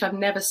food, which I've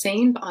never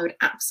seen, but I would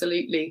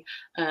absolutely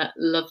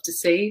love to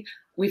see.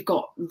 We've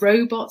got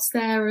robots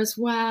there as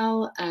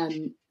well.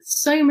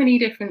 So many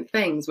different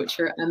things which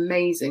are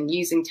amazing,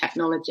 using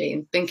technology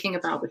and thinking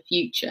about the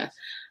future.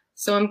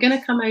 So I'm going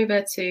to come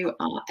over to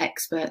our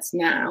experts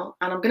now,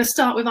 and I'm going to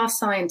start with our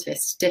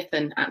scientist,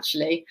 Dipen,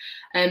 actually.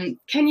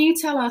 Can you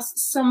tell us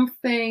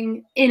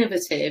something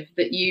innovative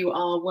that you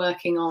are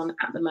working on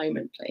at the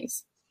moment,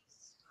 please?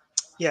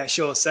 Yeah,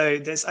 sure. So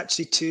there's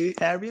actually two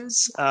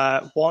areas.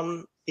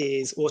 One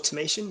is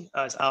automation,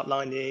 as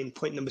outlined in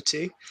point number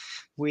 2.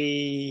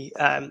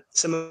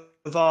 Some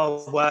of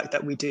our work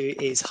that we do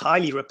is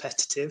highly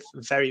repetitive,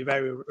 very,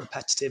 very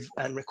repetitive,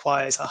 and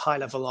requires a high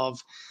level of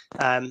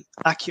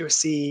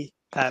accuracy,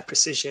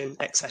 precision,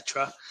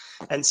 etc.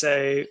 And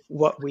so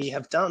what we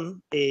have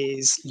done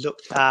is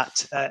looked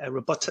at a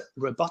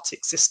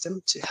robotic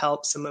system to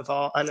help some of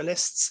our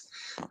analysts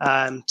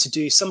to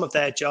do some of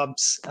their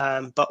jobs,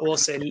 but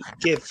also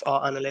give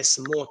our analysts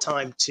some more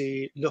time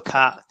to look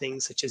at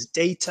things such as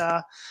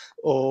data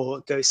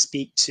or go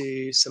speak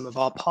to some of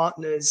our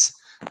partners.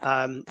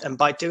 And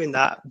by doing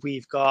that,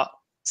 we've got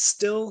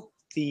still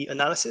the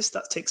analysis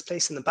that takes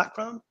place in the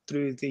background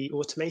through the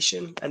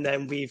automation. And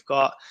then we've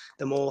got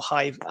the more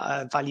high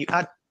value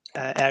add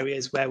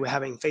areas where we're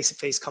having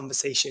face-to-face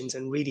conversations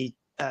and really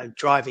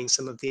driving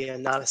some of the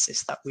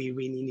analysis that we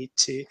really need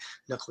to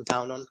knuckle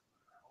down on.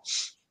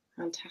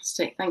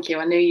 Fantastic, thank you.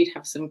 I knew you'd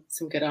have some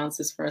good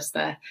answers for us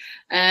there.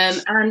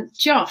 And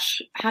Josh,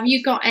 have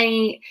you got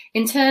any,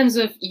 in terms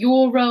of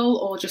your role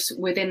or just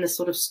within the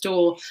sort of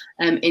store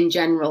in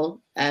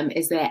general,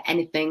 is there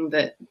anything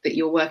that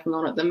you're working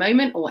on at the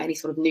moment, or any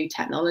sort of new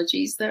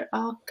technologies that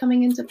are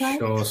coming into play?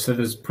 Sure, so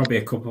there's probably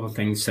a couple of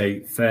things.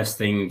 So first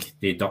thing,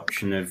 the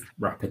adoption of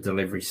rapid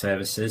delivery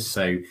services.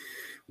 So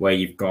where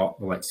you've got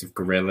the likes of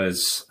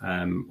Gorillas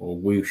or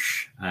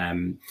Whoosh,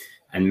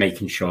 and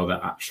making sure that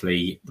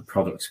actually the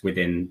products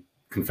within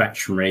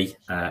confectionery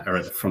are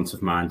at the front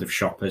of mind of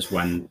shoppers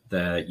when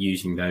they're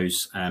using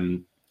those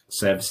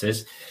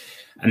services.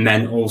 And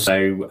then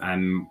also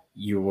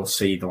you will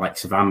see the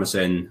likes of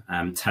Amazon,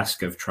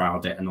 Tesco have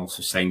trialed it, and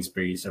also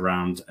Sainsbury's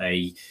around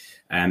a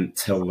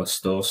till-less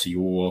store. So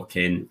you walk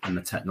in and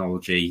the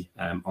technology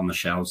on the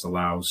shelves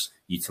allows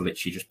you to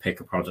literally just pick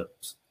a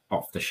product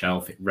off the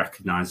shelf. It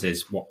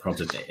recognizes what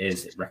product it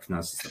is, it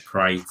recognizes the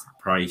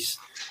price,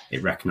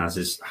 it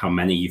recognizes how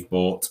many you've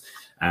bought,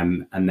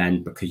 and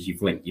then because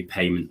you've linked your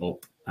payment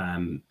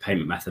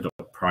method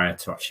up prior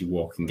to actually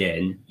walking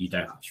in, you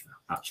don't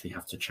actually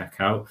have to check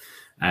out.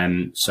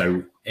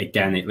 So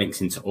again, it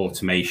links into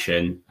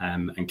automation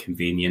and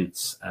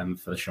convenience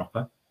for the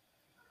shopper.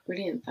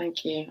 Brilliant,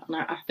 thank you. And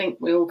I think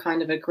we all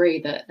kind of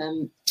agree that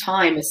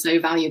time is so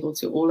valuable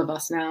to all of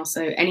us now.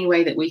 So any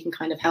way that we can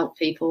kind of help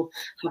people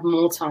have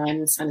more time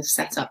and kind of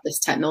set up this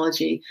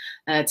technology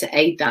to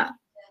aid that,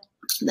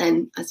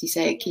 then, as you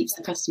say, it keeps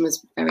the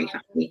customers very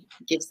happy,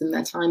 gives them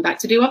their time back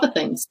to do other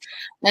things.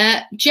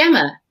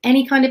 Gemma,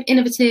 any kind of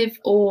innovative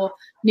or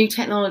new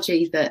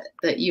technology that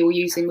you're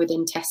using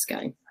within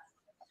Tesco?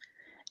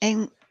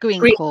 In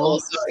Greencore.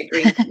 Sorry,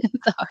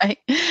 Greencore.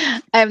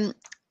 Sorry.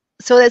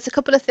 So there's a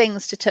couple of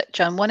things to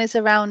touch on. One is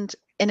around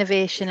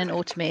innovation and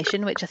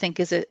automation, which I think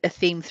is a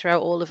theme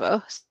throughout all of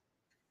us.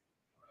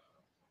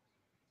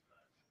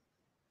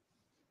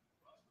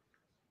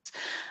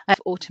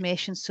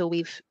 Automation, so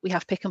we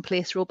have pick and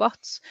place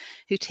robots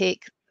who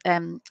take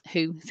they're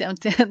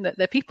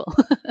people.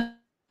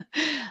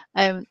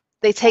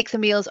 They take the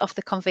meals off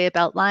the conveyor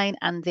belt line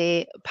and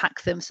they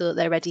pack them so that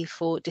they're ready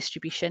for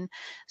distribution.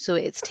 So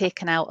it's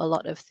taken out a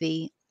lot of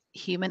the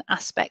human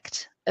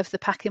aspect of the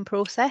packing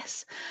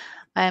process.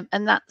 And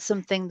that's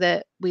something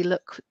that we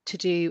look to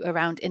do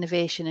around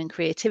innovation and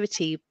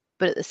creativity,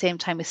 but at the same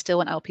time, we still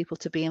want our people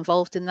to be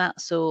involved in that,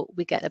 so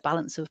we get a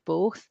balance of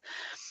both.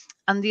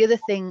 And the other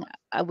thing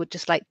I would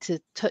just like to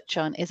touch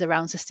on is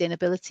around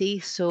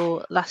sustainability.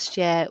 So last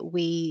year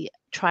we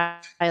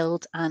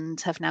trialed and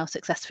have now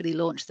successfully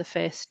launched the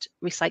first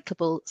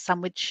recyclable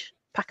sandwich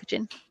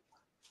packaging.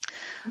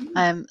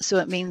 So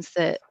it means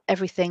that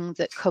everything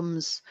that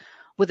comes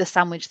with a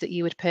sandwich that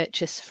you would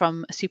purchase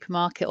from a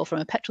supermarket or from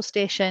a petrol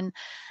station,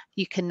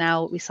 you can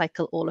now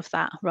recycle all of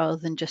that rather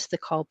than just the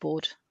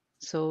cardboard.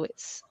 So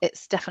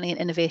it's definitely an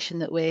innovation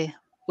that we're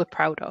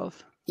proud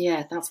of.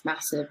 Yeah, that's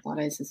massive. That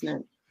is, isn't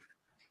it?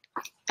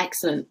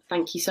 Excellent.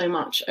 Thank you so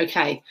much.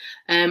 Okay,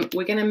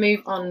 we're going to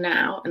move on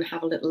now and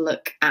have a little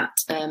look at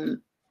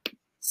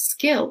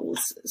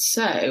skills.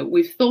 So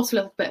we've thought a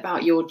little bit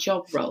about your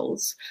job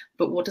roles,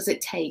 but what does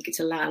it take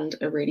to land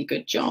a really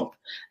good job?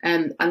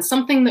 And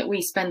something that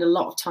we spend a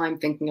lot of time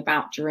thinking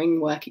about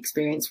during Work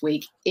Experience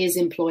Week is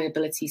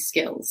employability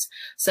skills.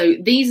 So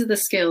these are the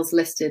skills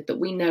listed that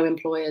we know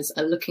employers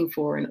are looking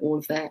for in all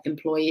of their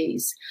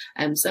employees.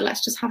 So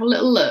let's just have a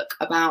little look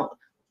about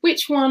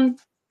which one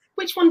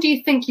do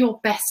you think you're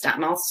best at?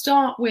 And I'll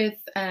start with,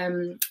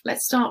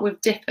 let's start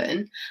with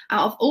Dipen.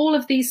 Out of all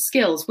of these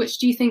skills, which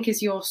do you think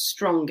is your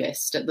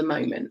strongest at the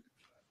moment?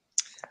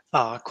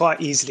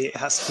 Quite easily, it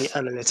has to be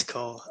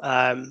analytical,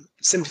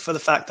 simply for the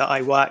fact that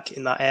I work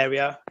in that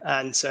area.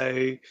 And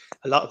so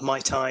a lot of my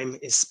time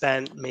is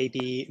spent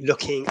maybe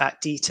looking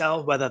at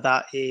detail, whether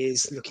that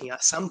is looking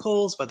at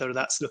samples, whether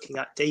that's looking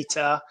at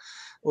data,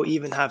 or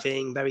even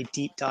having very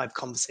deep dive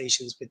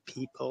conversations with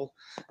people.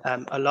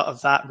 A lot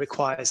of that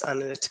requires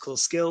analytical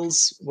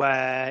skills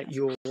where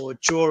you're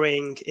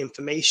drawing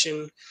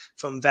information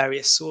from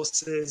various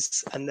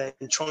sources and then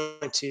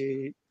trying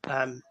to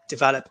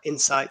develop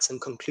insights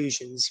and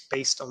conclusions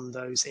based on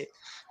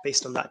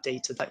that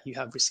data that you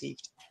have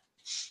received.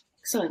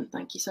 Excellent,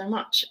 thank you so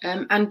much.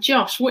 And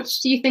Josh, what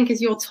do you think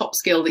is your top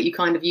skill that you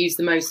kind of use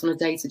the most on a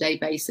day-to-day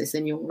basis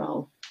in your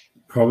role?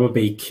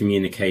 Probably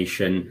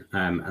communication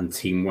and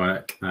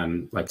teamwork.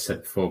 Like I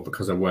said before,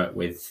 because I work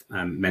with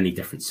many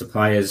different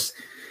suppliers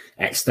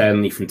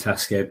externally from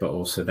Tesco, but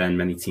also then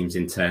many teams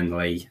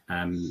internally,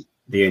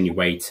 the only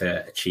way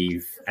to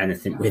achieve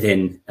anything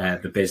within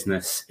the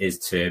business is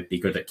to be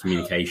good at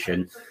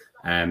communication.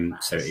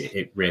 So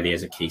it really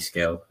is a key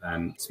skill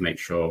to make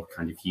sure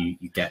kind of you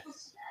get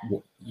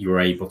what you're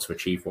able to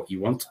achieve what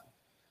you want.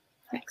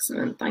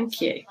 Excellent, thank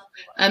you.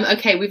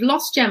 Okay, we've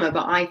lost Gemma,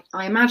 but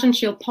I imagine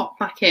she'll pop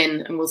back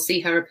in and we'll see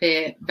her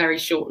appear very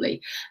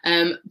shortly.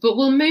 But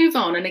we'll move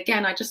on. And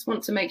again, I just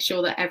want to make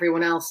sure that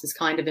everyone else is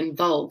kind of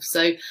involved.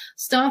 So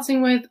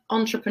starting with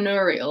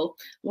entrepreneurial,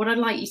 what I'd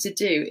like you to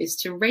do is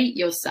to rate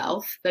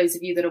yourself, those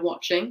of you that are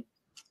watching,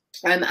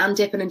 and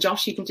Dippin and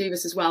Josh, you can do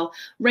this as well.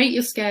 Rate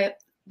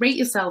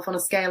yourself on a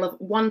scale of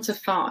 1 to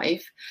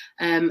 5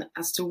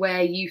 as to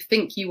where you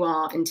think you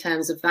are in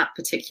terms of that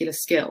particular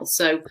skill.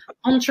 So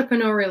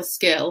entrepreneurial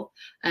skill,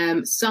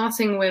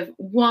 starting with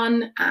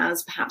 1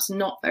 as perhaps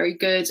not very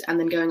good, and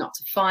then going up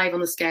to 5 on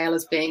the scale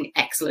as being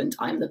excellent.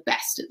 I'm the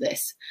best at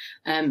this.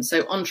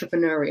 So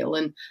entrepreneurial.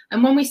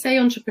 And when we say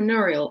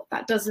entrepreneurial,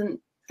 that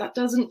doesn't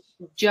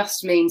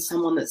just mean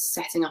someone that's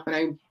setting up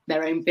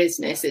their own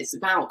business. It's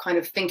about kind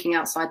of thinking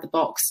outside the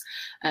box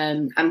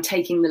and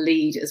taking the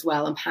lead as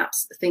well, and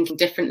perhaps thinking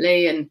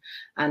differently and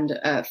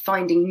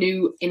finding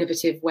new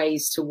innovative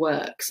ways to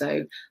work.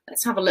 So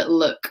let's have a little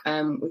look.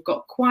 We've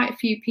got quite a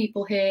few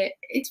people here.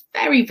 It's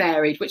very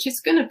varied, which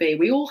it's going to be.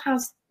 We all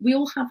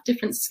have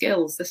different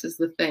skills. This is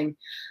the thing.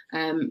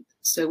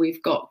 So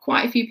we've got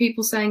quite a few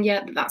people saying,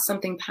 yeah, that's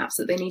something perhaps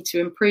that they need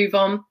to improve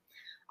on.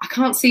 I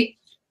can see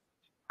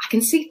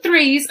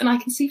 3s and I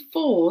can see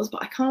 4s,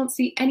 but I can't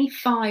see any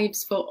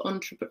 5s for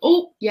entrepreneur.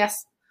 Oh,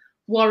 yes.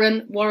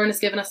 Warren has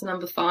given us a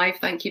number 5.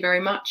 Thank you very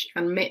much.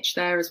 And Mitch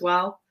there as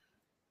well.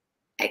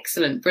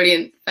 Excellent.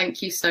 Brilliant.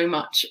 Thank you so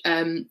much.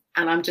 And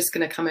I'm just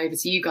going to come over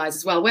to you guys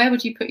as well. Where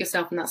would you put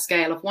yourself in that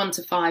scale of 1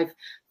 to 5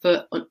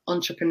 for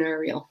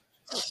entrepreneurial?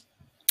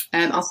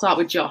 I'll start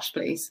with Josh,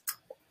 please.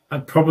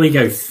 I'd probably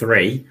go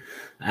 3.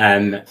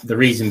 The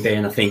reason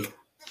being, I think,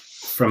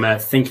 from a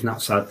thinking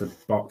outside the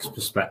box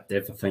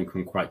perspective, I think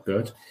I'm quite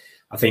good.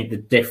 I think the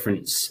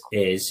difference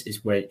is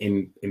where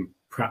in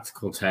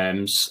practical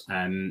terms,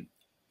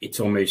 it's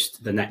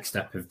almost the next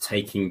step of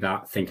taking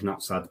that thinking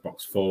outside the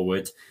box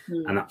forward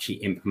and actually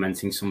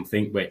implementing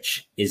something,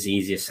 which is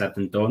easier said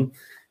than done.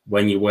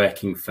 When you're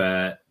working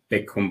for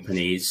big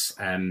companies,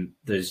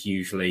 there's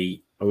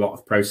usually a lot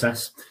of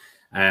process.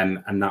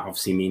 And that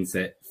obviously means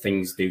that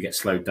things do get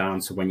slowed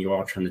down. So when you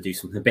are trying to do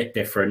something a bit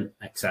different,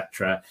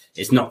 etc.,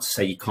 it's not to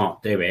say you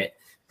can't do it,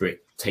 but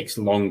it takes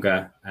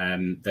longer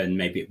than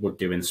maybe it would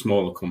do in a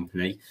smaller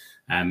company.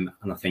 And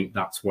I think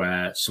that's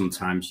where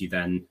sometimes you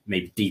then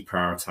maybe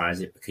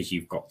deprioritize it because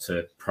you've got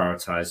to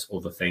prioritize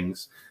other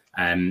things.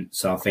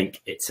 So I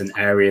think it's an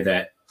area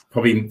that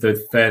probably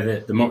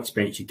the more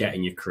experience you get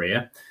in your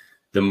career,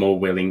 the more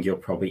willing you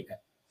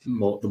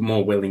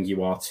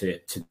are to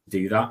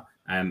do that.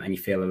 And you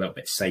feel a little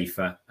bit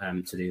safer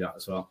to do that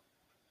as well.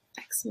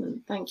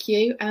 Excellent, thank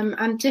you.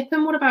 And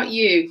Dippin, what about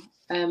you?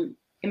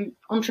 In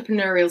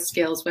entrepreneurial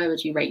skills, where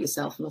would you rate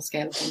yourself on a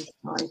scale of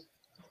 1 to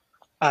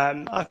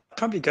 5? I'd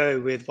probably go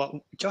with what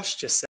Josh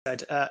just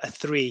said, a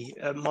 3.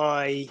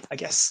 I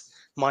guess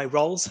my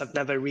roles have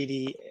never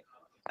really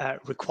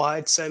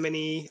required so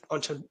many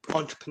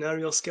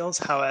entrepreneurial skills.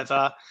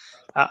 However,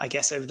 I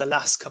guess over the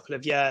last couple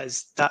of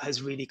years, that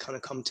has really kind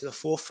of come to the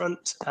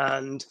forefront,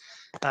 and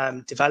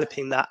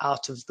developing that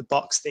out of the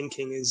box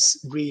thinking has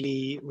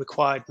really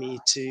required me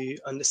to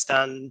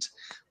understand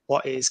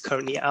what is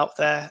currently out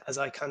there, as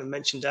I kind of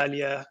mentioned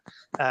earlier,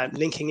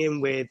 linking in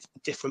with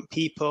different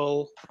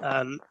people,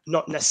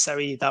 not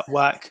necessarily that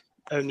work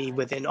only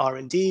within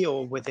R&D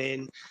or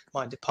within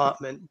my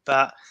department,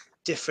 but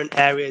different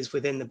areas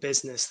within the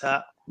business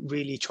that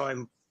really try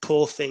and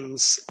pull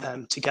things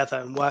together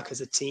and work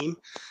as a team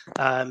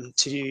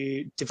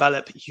to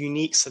develop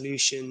unique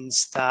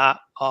solutions that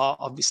are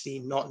obviously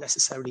not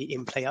necessarily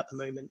in play at the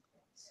moment.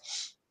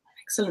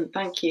 Excellent,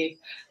 thank you.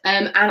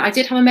 And I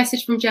did have a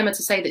message from Gemma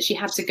to say that she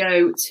had to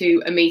go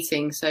to a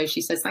meeting. So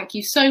she says, thank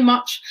you so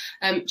much.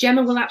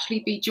 Gemma will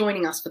actually be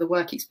joining us for the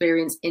work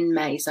experience in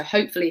May. So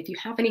hopefully if you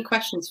have any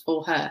questions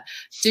for her,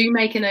 do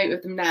make a note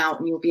of them now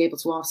and you'll be able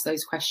to ask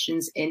those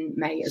questions in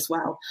May as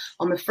well.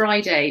 On the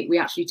Friday, we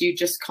actually do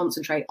just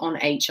concentrate on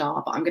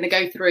HR, but I'm going to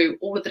go through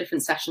all of the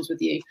different sessions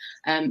with you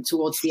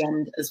towards the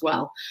end as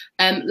well.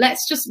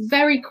 Let's just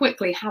very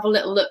quickly have a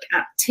little look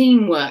at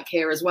teamwork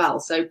here as well.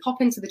 So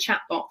pop into the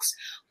chat box.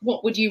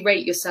 What would you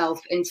rate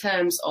yourself in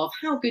terms of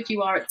how good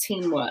you are at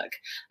teamwork?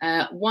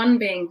 1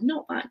 being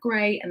not that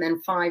great, and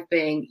then 5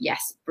 being,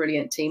 yes,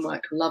 brilliant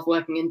teamwork. Love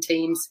working in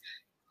teams,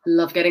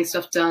 love getting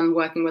stuff done,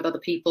 working with other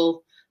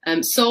people.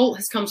 Sol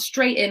has come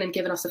straight in and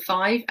given us a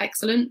 5.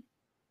 Excellent.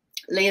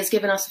 Leah's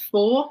given us a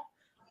 4.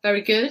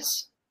 Very good.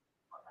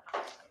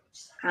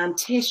 And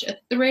Tish a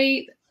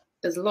 3.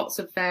 There's lots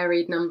of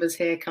varied numbers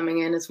here coming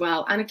in as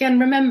well. And again,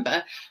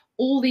 remember,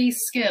 all these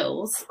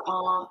skills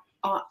are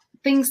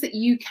things that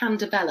you can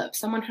develop.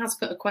 Someone has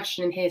put a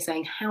question in here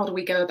saying, how do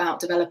we go about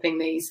developing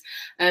these?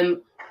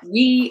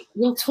 We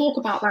will talk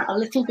about that a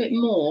little bit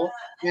more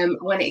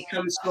when it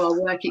comes to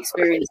our work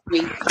experience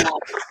week.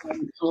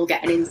 We'll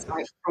get an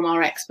insight from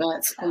our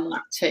experts on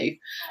that too.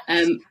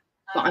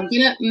 But I'm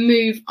going to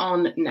move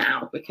on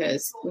now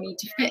because we need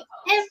to fit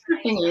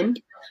everything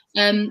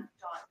in.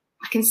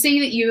 I can see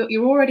that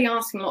you're already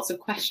asking lots of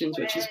questions,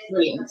 which is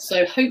brilliant.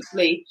 So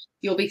hopefully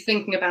you'll be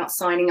thinking about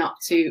signing up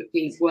to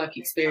the work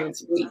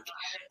experience week.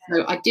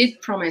 So I did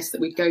promise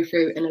that we'd go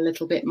through in a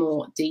little bit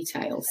more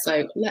detail.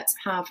 So let's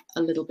have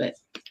a little bit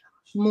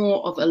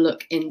more of a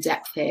look in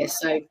depth here.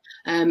 So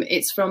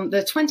it's from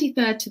the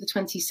 23rd to the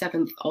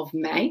 27th of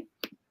May.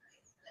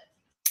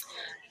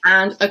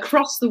 And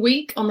across the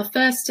week, on the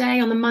first day,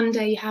 on the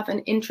Monday, you have an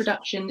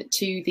introduction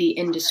to the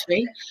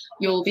industry.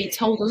 You'll be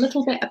told a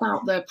little bit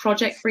about the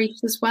project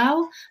briefs as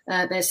well.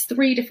 There's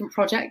 3 different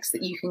projects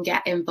that you can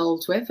get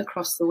involved with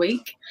across the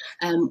week,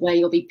 where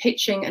you'll be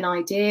pitching an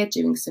idea,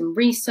 doing some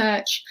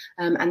research,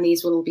 and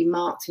these will all be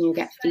marked and you'll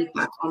get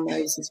feedback on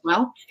those as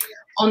well.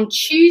 On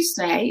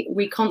Tuesday,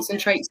 we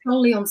concentrate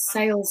solely on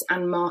sales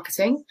and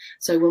marketing.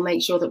 So we'll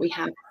make sure that we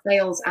have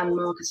sales and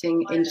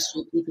marketing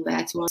industry people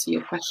there to answer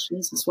your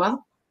questions as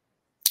well.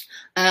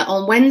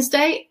 On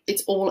Wednesday,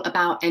 it's all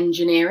about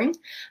engineering.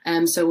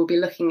 So we'll be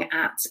looking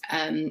at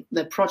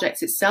the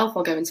projects itself.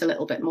 I'll go into a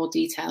little bit more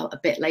detail a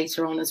bit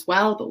later on as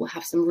well, but we'll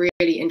have some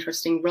really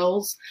interesting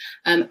roles.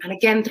 And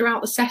again,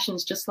 throughout the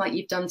sessions, just like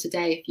you've done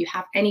today, if you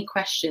have any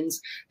questions,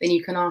 then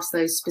you can ask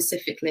those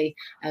specifically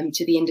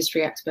to the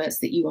industry experts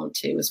that you want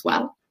to as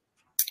well.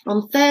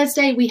 On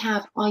Thursday, we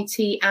have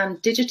IT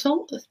and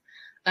digital,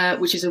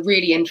 which is a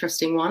really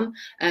interesting one.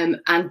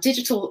 And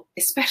digital,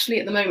 especially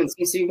at the moment,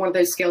 seems to be one of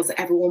those skills that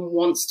everyone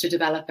wants to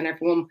develop, and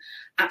everyone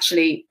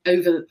actually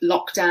over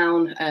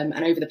lockdown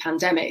and over the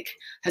pandemic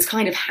has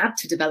kind of had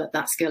to develop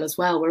that skill as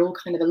well. We're all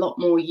kind of a lot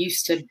more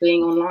used to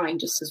being online,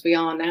 just as we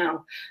are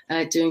now,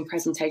 doing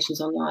presentations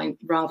online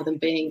rather than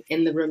being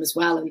in the room as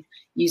well and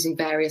using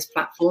various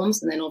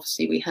platforms. And then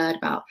obviously we heard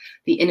about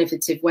the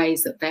innovative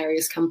ways that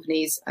various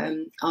companies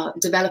are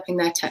developing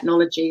their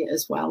technology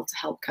as well to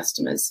help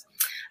customers.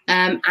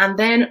 And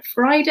then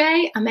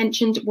Friday, I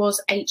mentioned,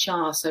 was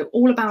HR, so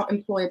all about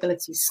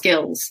employability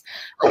skills.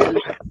 I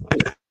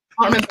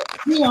can't remember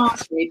who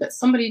asked me, but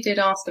somebody did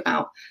ask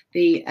about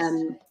the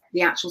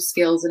actual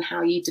skills and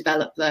how you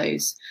develop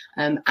those.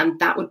 And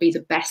that would be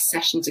the best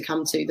session to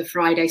come to, the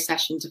Friday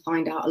session, to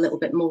find out a little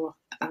bit more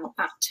about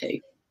that too.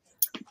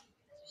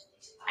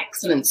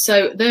 Excellent.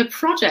 So the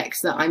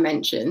projects that I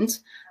mentioned,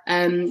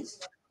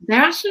 they're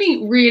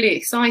actually really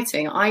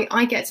exciting.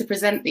 I get to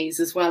present these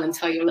as well and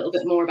tell you a little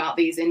bit more about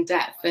these in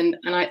depth, and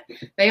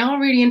they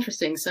are really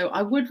interesting. So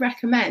I would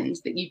recommend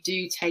that you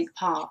do take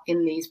part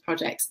in these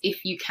projects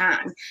if you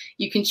can.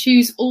 You can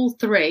choose all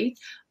 3,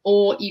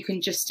 or you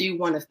can just do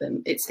one of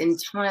them. It's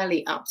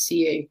entirely up to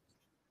you.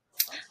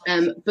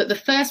 But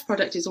the first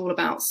project is all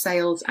about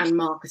sales and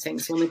marketing.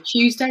 So on the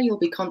Tuesday, you'll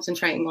be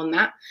concentrating on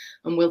that,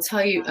 and we'll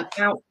tell you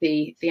about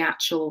the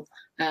actual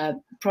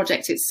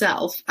project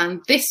itself. And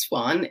this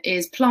one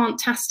is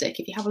Plantastic.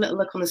 If you have a little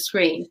look on the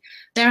screen,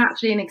 they're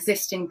actually an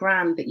existing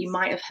brand that you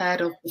might have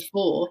heard of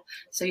before.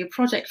 So your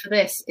project for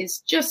this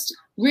is just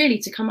really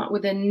to come up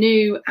with a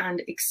new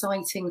and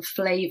exciting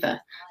flavor.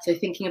 So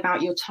thinking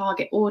about your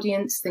target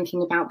audience,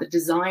 thinking about the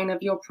design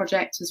of your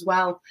project as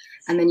well.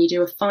 And then you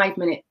do a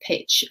 5-minute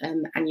pitch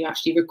and you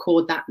actually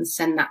record that and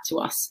send that to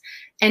us.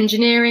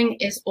 Engineering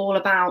is all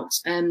about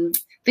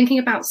thinking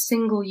about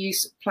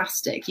single-use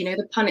plastic, you know,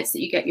 the punnets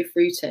that you get your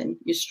fruit in,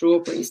 your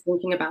strawberries,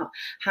 thinking about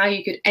how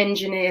you could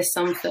engineer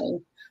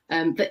something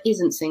that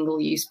isn't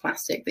single-use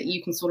plastic that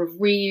you can sort of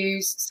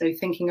reuse. So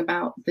thinking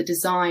about the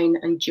design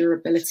and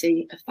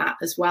durability of that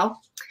as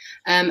well.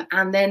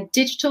 And then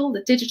digital,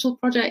 the digital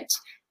project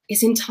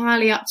it's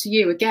entirely up to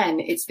you. Again,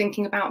 it's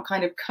thinking about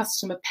kind of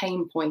customer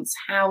pain points.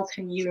 How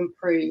can you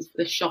improve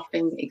the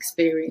shopping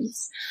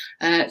experience?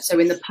 So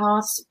in the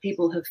past,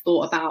 people have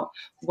thought about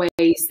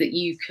ways that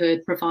you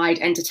could provide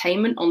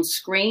entertainment on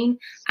screen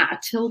at a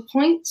till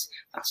point.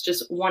 That's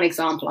just one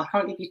example. I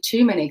can't give you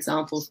too many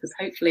examples because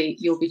hopefully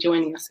you'll be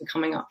joining us and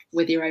coming up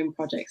with your own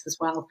projects as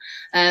well.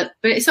 But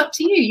it's up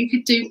to you. You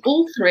could do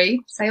all three: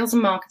 sales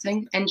and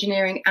marketing,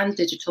 engineering and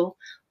digital,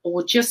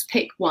 or just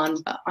pick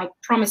one. But I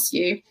promise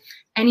you,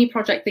 any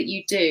project that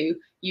you do,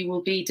 you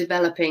will be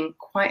developing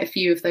quite a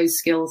few of those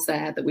skills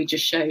there that we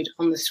just showed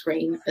on the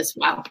screen as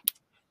well.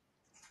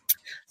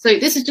 So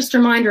this is just a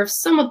reminder of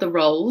some of the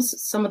roles,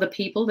 some of the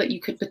people that you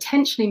could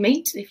potentially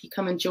meet if you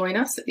come and join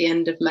us at the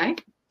end of May.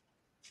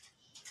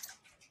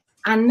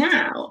 And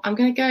now I'm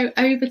going to go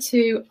over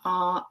to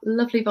our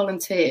lovely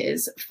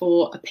volunteers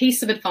for a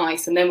piece of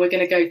advice, and then we're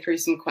going to go through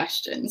some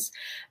questions.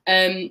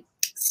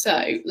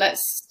 So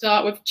let's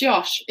start with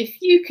Josh. If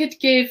you could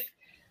give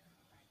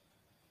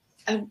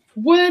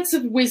words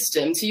of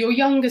wisdom to your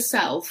younger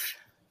self,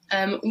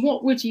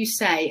 what would you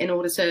say in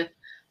order to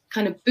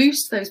kind of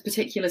boost those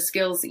particular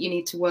skills that you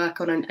need to work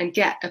on and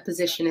get a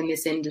position in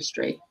this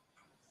industry?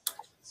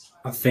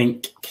 I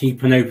think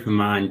keep an open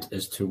mind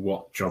as to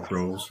what job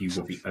roles you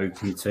will be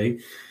open to.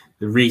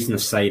 The reason I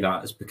say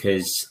that is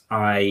because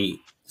I'd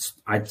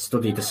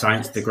studied a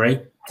science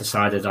degree,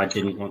 decided I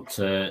didn't want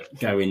to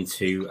go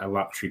into a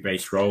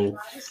laboratory-based role,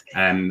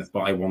 but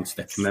I wanted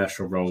a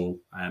commercial role.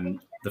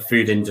 The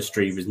food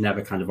industry was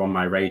never kind of on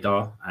my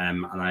radar,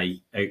 and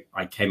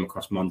I came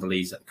across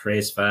Mondelez at the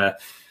careers fair,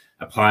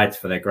 applied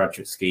for their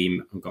graduate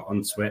scheme and got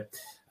onto it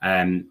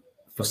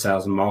for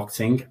sales and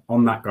marketing.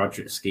 On that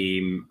graduate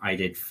scheme, I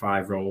did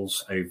 5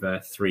 roles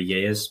over 3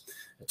 years,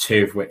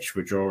 2 of which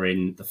were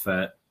during the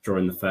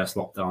first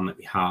lockdown that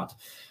we had.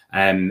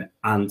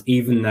 And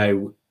even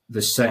though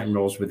there's certain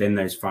roles within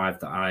those 5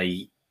 that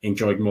I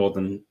enjoyed more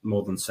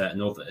than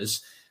certain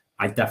others,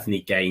 I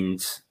definitely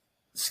gained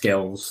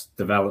skills,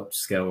 developed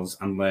skills,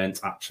 and learned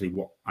actually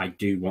what I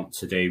do want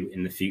to do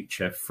in the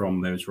future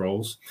from those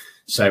roles.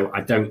 So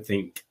I don't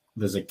think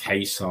there's a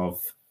case of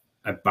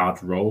a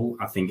bad role.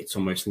 I think it's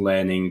almost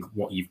learning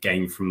what you've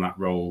gained from that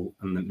role,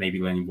 and then maybe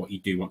learning what you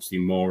do want to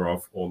do more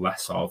of or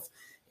less of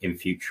in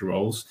future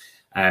roles.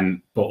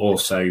 But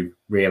also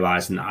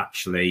realizing that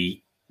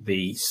actually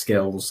the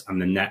skills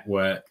and the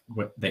network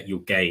that you'll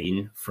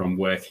gain from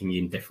working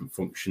in different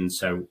functions.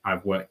 So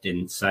I've worked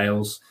in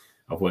sales,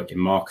 I've worked in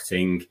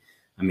marketing,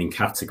 I'm in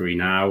category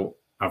now,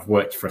 I've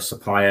worked for a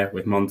supplier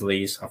with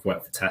Mondelez, I've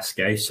worked for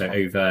Tesco. So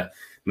over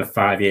my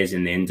 5 years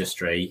in the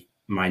industry,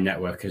 my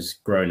network has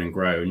grown and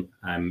grown,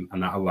 and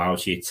that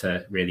allows you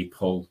to really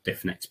pull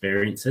different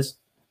experiences.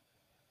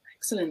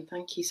 Excellent,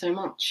 thank you so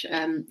much.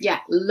 Yeah,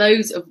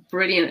 loads of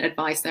brilliant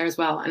advice there as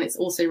well, and it's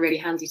also really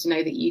handy to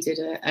know that you did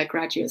a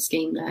graduate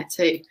scheme there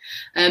too.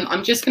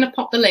 I'm just going to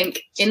pop the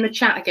link in the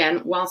chat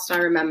again whilst I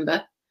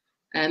remember.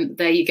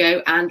 There you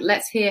go, and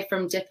let's hear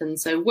from Dipen.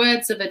 So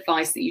words of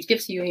advice that you'd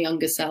give to your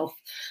younger self,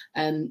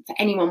 for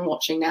anyone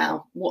watching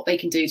now, what they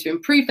can do to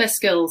improve their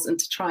skills and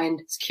to try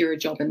and secure a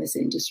job in this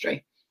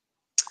industry.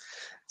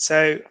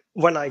 So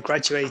when I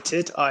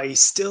graduated, I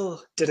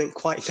still didn't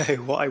quite know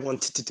what I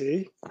wanted to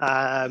do.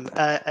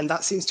 And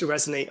that seems to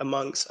resonate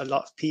amongst a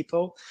lot of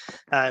people.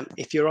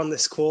 If you're on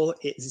this call,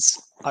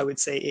 I would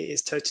say it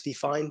is totally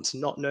fine to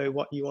not know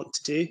what you want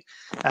to do.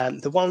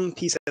 The one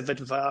piece of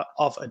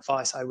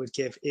advice I would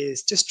give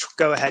is just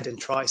go ahead and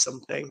try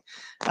something.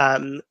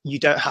 You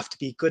don't have to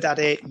be good at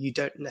it. You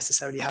don't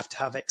necessarily have to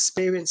have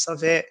experience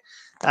of it.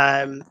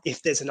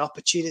 If there's an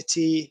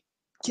opportunity,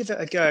 give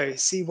it a go,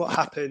 see what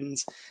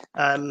happens.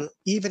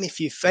 Even if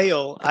you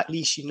fail, at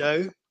least you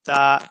know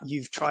that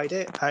you've tried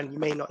it and you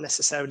may not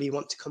necessarily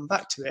want to come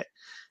back to it.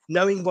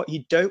 Knowing what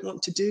you don't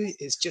want to do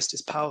is just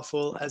as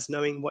powerful as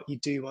knowing what you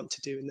do want to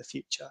do in the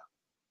future.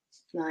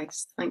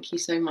 Nice, thank you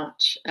so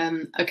much.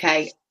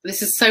 Okay,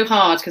 this is so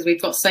hard because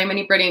we've got so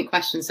many brilliant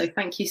questions, so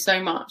thank you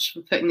so much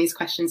for putting these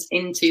questions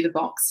into the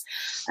box.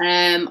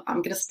 I'm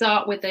going to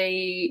start with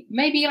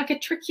maybe like a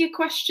trickier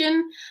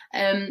question,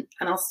 and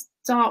I'll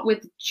start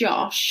with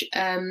Josh.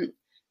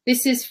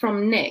 This is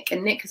from Nick,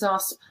 and Nick has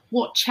asked,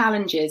 what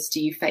challenges do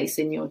you face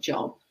in your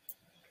job?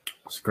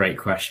 That's a great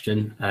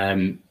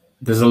question.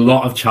 There's a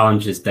lot of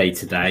challenges day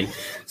to day.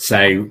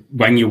 So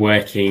when you're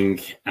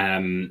working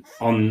when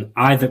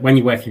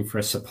you're working for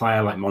a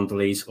supplier like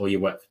Mondelez or you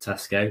work for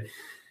Tesco,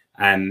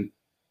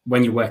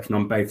 when you're working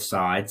on both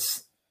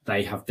sides,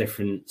 they have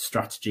different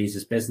strategies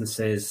as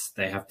businesses,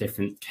 they have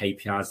different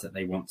KPIs that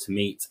they want to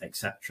meet,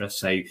 etc.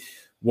 So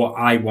what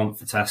I want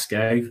for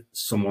Tesco,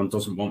 someone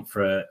doesn't want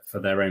for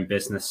their own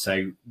business.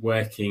 So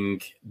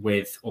working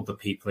with other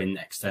people in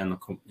external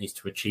companies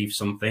to achieve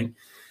something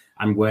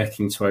and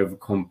working to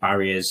overcome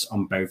barriers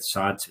on both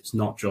sides. It's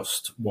not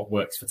just what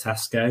works for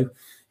Tesco,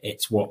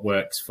 it's what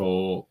works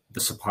for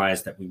the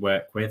suppliers that we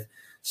work with.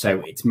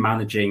 So it's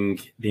managing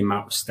the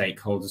amount of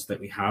stakeholders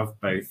that we have,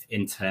 both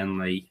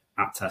internally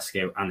at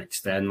Tesco and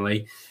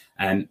externally.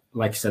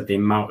 Like I said, the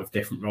amount of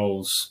different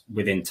roles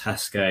within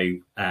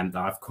Tesco that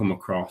I've come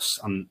across,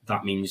 and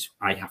that means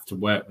I have to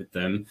work with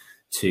them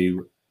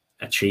to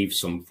achieve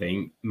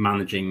something.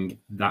 Managing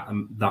that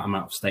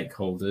amount of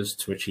stakeholders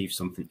to achieve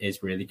something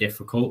is really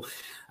difficult,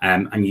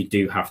 and you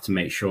do have to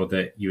make sure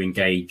that you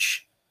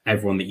engage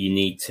everyone that you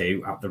need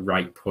to at the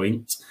right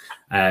point.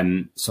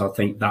 So I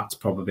think that's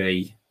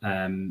probably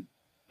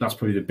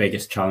the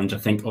biggest challenge. I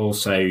think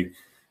also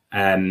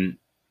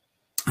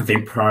I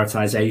think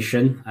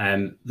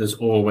prioritization. There's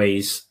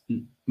always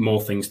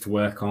more things to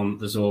work on.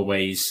 There's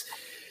always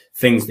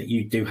things that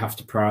you do have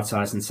to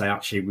prioritize and say,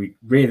 actually, we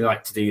really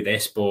like to do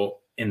this, but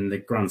in the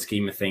grand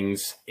scheme of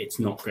things, it's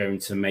not going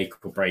to make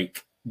or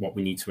break what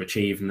we need to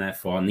achieve, and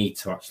therefore I need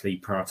to actually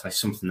prioritize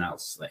something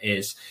else that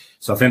is.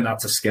 So I think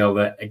that's a skill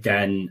that,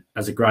 again,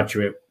 as a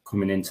graduate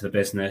coming into the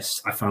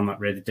business, I found that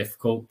really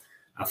difficult.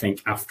 I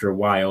think after a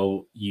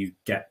while, you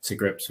get to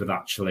grips with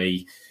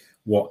actually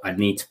what I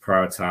need to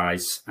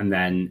prioritize, and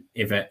then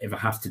if I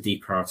have to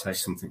deprioritize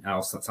something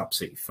else, that's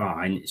absolutely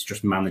fine. It's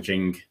just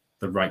managing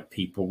the right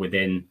people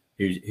within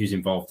who's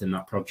involved in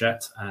that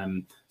project.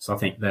 So I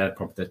think they're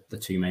probably the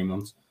two main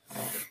ones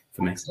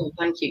for me. Excellent,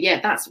 thank you. Yeah,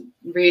 that's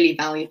really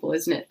valuable,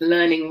 isn't it?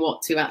 Learning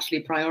what to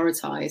actually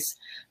prioritize.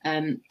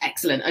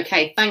 Excellent.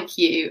 Okay, thank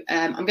you.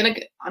 I'm gonna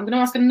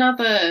ask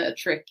another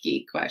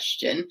tricky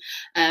question,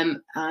 and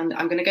I'm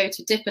gonna go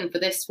to Dippin for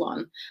this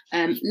one.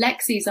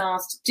 Lexi's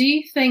asked, do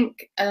you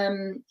think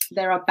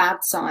there are bad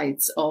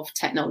sides of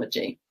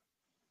technology?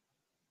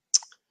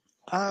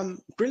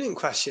 Brilliant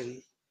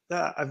question.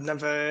 I've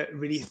never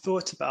really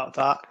thought about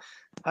that.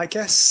 I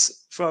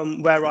guess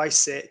from where I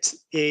sit,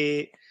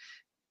 it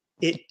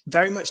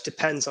very much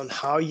depends on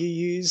how you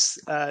use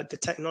the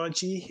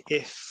technology.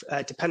 If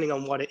depending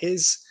on what it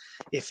is,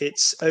 if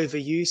it's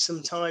overused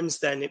sometimes,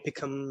 then it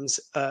becomes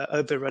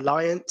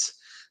over-reliant.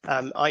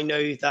 I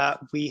know that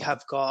we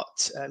have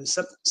got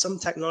some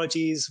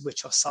technologies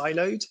which are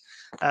siloed.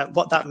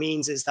 What that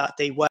means is that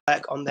they work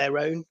on their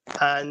own,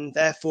 and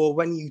therefore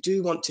when you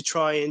do want to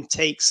try and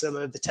take some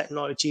of the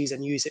technologies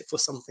and use it for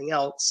something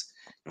else,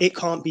 it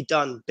can't be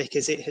done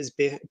because it has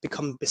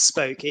become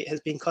bespoke. It has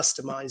been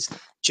customized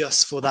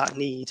just for that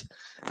need.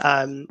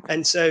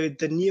 And so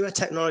the newer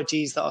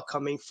technologies that are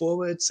coming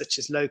forward, such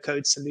as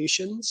low-code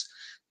solutions,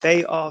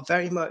 they are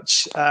very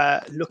much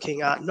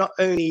looking at not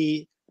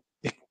only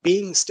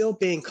still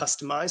being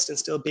customized and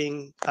still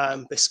being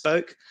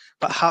bespoke,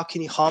 but how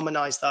can you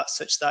harmonize that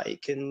such that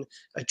it can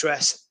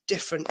address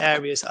different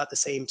areas at the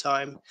same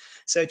time?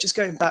 So just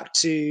going back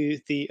to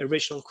the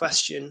original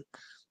question,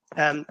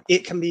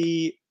 it can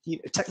be,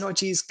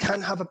 technologies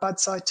can have a bad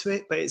side to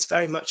it, but it's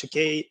very much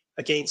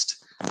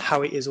against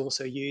how it is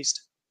also used.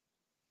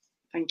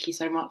 Thank you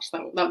so much.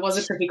 That was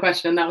a tricky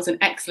question, and that was an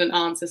excellent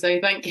answer. So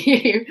thank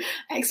you.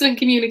 Excellent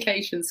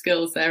communication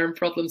skills there and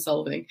problem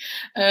solving.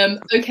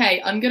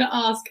 Okay, I'm going to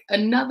ask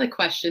another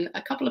question.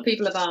 A couple of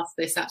people have asked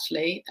this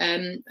actually,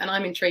 and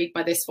I'm intrigued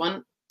by this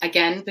one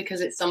again because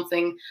it's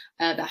something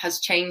that has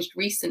changed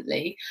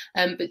recently.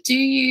 But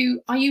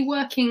are you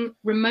working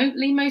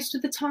remotely most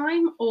of the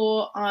time,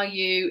 or are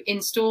you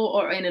in store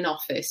or in an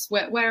office?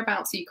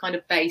 Whereabouts are you kind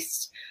of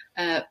based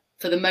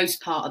for the most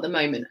part at the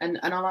moment? And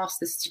I'll ask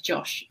this to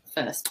Josh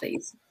first,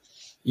 please.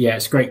 Yeah,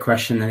 it's a great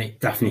question, and it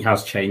definitely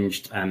has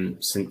changed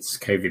since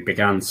COVID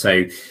began.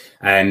 So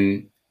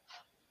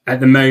at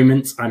the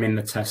moment, I'm in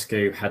the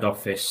Tesco head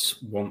office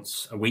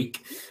once a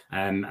week.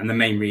 And the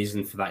main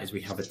reason for that is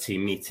we have a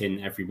team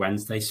meeting every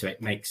Wednesday. So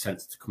it makes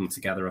sense to come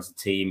together as a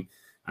team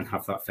and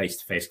have that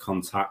face-to-face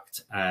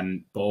contact,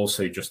 but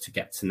also just to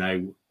get to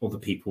know other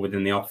people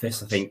within the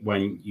office. I think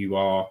when you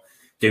are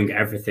doing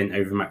everything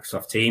over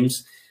Microsoft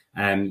Teams,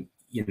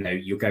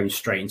 you're going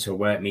straight into a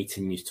work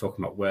meeting, you're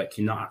talking about work,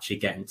 you're not actually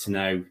getting to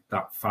know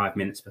that 5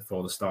 minutes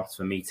before the start of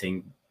a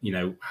meeting,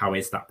 how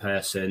is that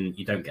person?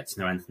 You don't get to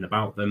know anything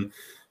about them.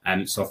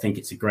 So I think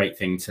it's a great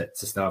thing to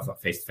still have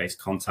that face-to-face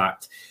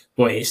contact,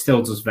 but it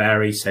still does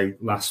vary. So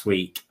last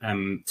week,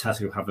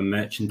 Tesco have a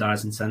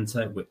merchandising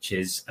centre, which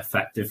is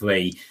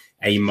effectively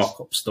a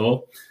mock-up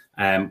store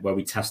where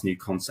we test new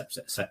concepts,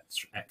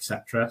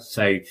 etc.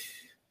 So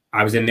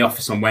I was in the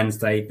office on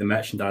Wednesday, the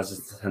merchandising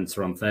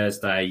centre on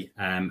Thursday,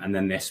 and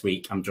then this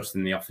week I'm just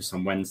in the office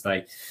on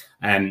Wednesday.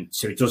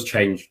 So it does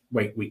change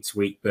week to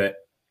week, but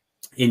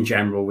in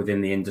general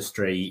within the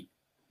industry,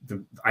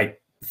 I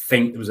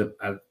think there was a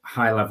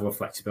high level of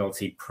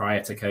flexibility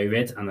prior to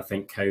COVID, and I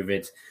think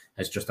COVID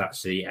has just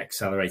actually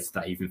accelerated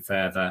that even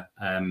further.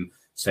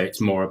 So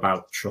it's more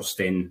about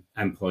trusting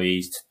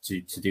employees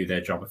to do their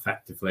job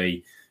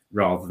effectively,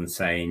 rather than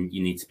saying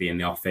you need to be in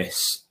the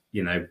office,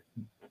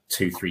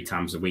 2-3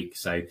 times a week.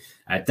 So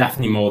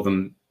definitely more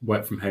than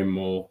work from home,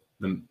 more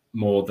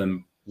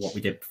than what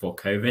we did before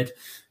COVID.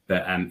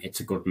 But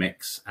it's a good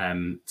mix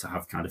to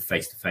have kind of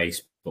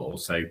face-to-face, but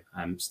also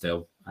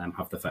still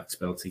have the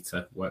flexibility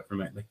to work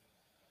remotely.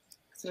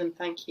 Excellent,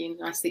 thank you.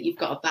 Nice that you've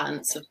got a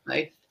balance of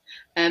both.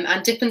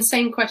 And Dippin,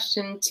 same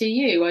question to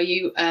you. Are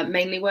you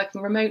mainly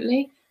working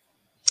remotely?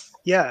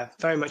 Yeah,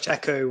 very much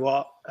echo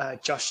what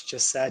Josh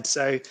just said.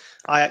 So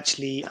I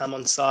actually am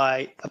on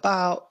site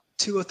about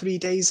 2 or 3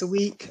 days a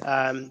week.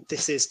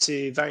 This is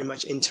to very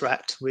much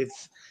interact with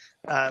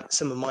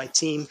some of my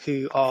team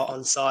who are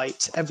on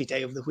site every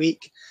day of the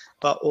week,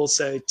 but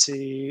also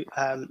to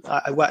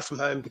I work from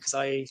home because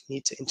I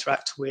need to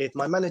interact with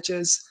my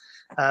managers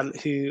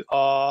who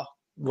are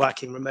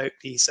working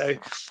remotely. So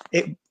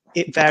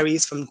it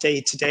varies from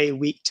day to day,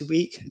 week to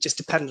week, just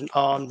dependent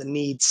on the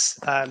needs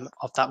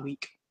of that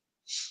week.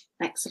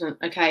 Excellent.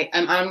 Okay,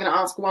 I'm going to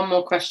ask one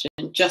more question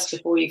just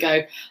before you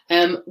go.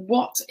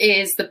 What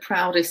is the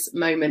proudest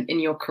moment in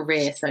your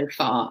career so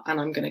far?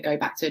 And I'm going to go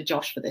back to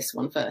Josh for this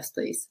one first,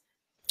 please.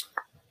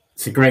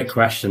 It's a great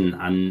question,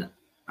 and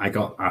I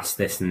got asked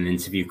this in an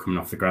interview coming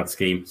off the grad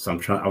scheme, so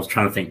I was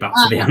trying to think back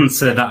to the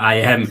answer that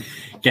I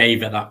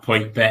gave at that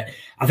point. But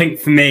I think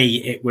for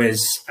me, it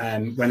was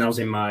when I was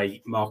in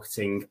my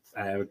marketing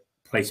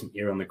placement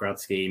year on the grad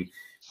scheme.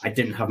 I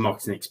didn't have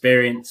marketing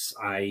experience.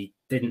 I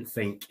didn't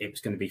think it was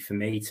going to be for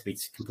me, to be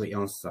completely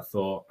honest. I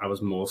thought I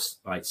was more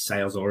like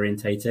sales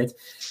orientated.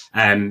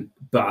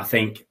 But I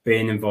think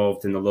being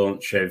involved in the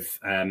launch of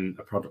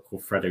a product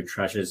called Freddo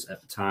Treasures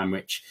at the time,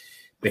 which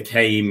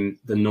became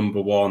the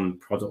 #1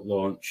 product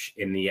launch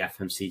in the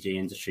FMCG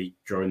industry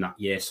during that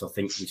year. So I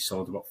think we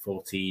sold about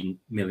 £14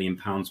 million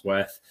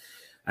worth,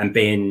 and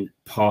being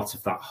part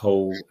of that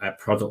whole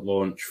product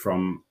launch,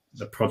 from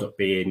the product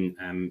being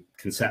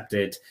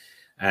concepted,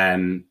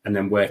 and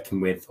then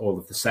working with all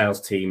of the sales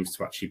teams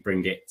to actually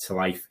bring it to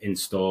life in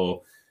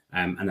store,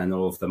 and then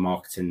all of the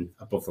marketing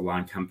above the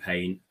line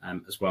campaign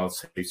as well.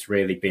 So it's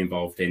really be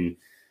involved in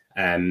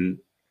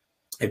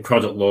a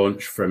product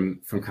launch from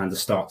kind of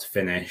start to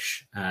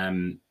finish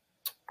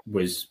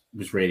was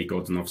really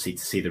good, and obviously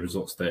to see the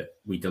results that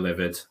we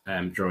delivered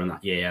during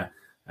that year.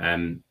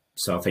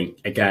 So I think,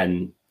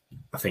 again,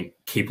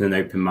 keeping an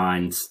open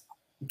mind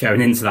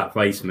going into that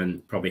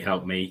placement probably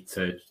helped me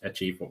to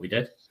achieve what we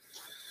did.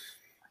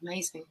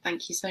 Amazing.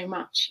 Thank you so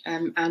much.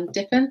 And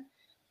Dipen,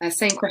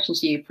 same question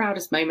to you.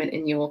 Proudest moment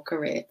in your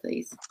career,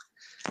 please.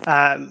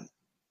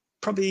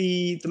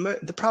 Probably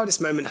the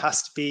proudest moment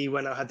has to be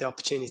when I had the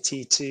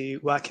opportunity to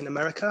work in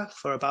America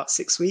for about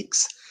 6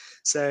 weeks.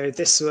 So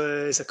this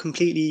was a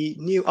completely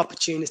new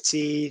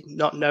opportunity,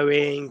 not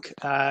knowing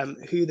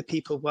who the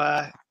people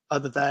were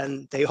other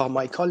than they are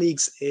my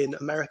colleagues in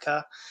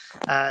America,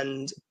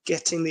 and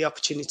getting the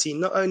opportunity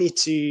not only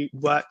to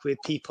work with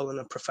people on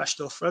a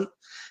professional front,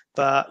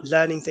 but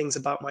learning things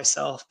about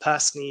myself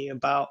personally,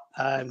 about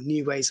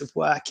new ways of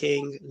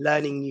working,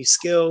 learning new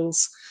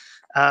skills,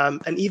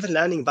 and even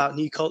learning about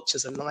new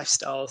cultures and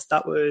lifestyles.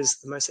 That was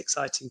the most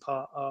exciting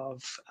part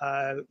of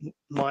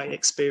my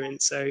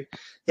experience. So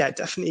yeah,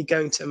 definitely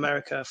going to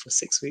America for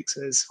 6 weeks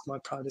was my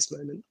proudest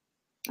moment.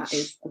 That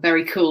is a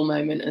very cool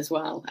moment as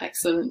well.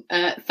 Excellent.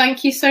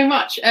 Thank you so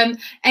much.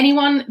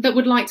 Anyone that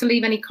would like to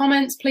leave any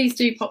comments, please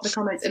do pop the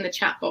comments in the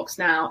chat box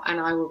now and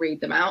I will read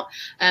them out.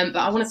 But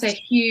I want to say a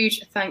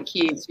huge thank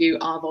you to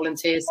our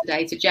volunteers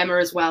today, to Gemma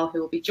as well,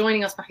 who will be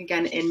joining us back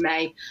again in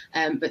May,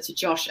 but to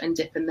Josh and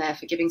Dipen there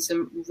for giving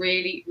some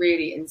really,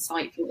 really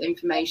insightful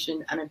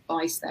information and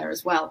advice there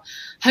as well.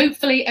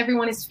 Hopefully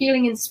everyone is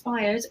feeling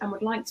inspired and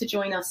would like to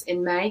join us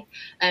in May.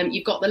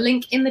 You've got the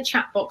link in the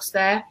chat box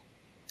there.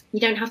 You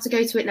don't have to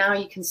go to it now.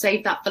 You can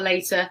save that for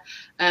later.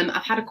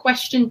 I've had a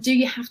question. Do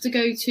you have to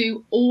go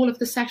to all of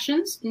the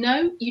sessions?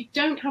 No, you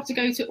don't have to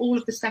go to all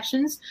of the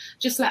sessions.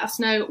 Just let us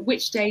know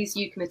which days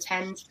you can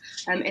attend.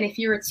 And if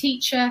you're a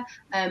teacher,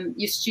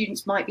 your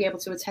students might be able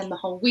to attend the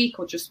whole week,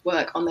 or just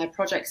work on their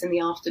projects in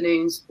the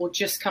afternoons, or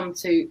just come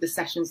to the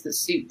sessions that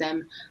suit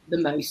them the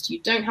most.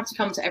 You don't have to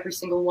come to every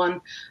single one.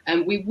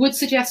 We would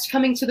suggest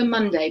coming to the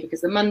Monday,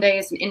 because the Monday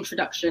is an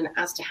introduction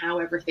as to how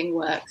everything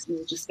works, and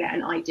you'll just get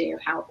an idea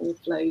of how it all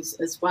flows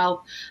as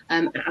well.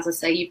 And as I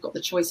say, you've got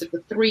the choice of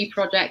the 3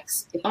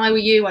 projects. If I were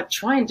you, I'd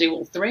try and do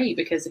all 3,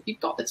 because if you've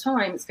got the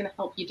time, it's going to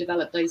help you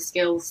develop those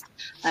skills.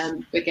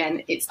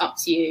 Again, it's up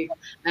to you.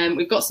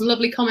 We've got some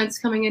lovely comments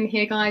coming in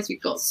here, guys.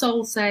 We've got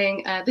Sol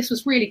saying, this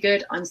was really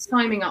good. I'm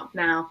signing up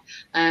now.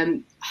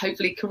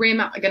 Hopefully Career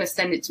Map are going to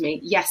send it to me.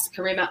 Yes,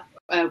 Career Map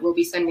will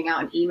be sending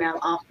out an email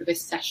after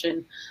this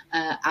session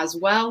as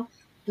well.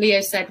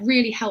 Leo said,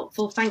 really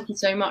helpful. Thank you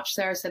so much.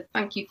 Sarah said,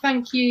 thank you,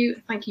 thank you.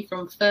 Thank you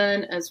from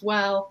Fern as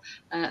well.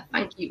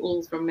 Thank you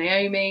all from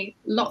Naomi.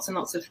 Lots and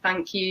lots of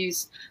thank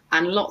yous,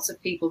 and lots of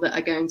people that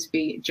are going to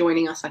be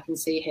joining us, I can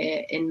see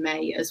here, in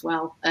May as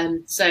well.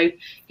 So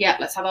yeah,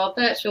 let's have our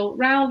virtual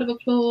round of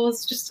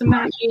applause. Just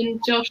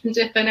imagine Josh and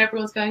Dipen,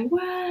 everyone's going,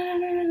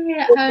 way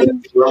at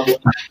home.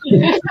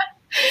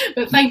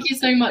 But thank you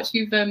so much.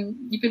 You've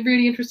been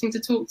really interesting to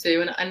talk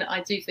to, and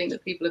I do think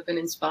that people have been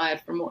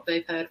inspired from what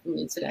they've heard from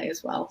you today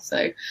as well.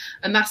 So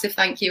a massive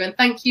thank you, and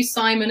thank you,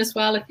 Simon, as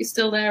well, if you're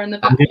still there in the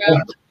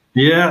background.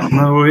 Yeah,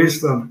 no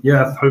worries.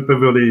 Yeah, I hope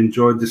everybody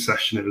enjoyed the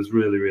session. It was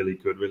really, really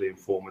good, really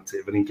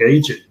informative and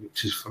engaging,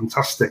 which is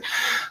fantastic.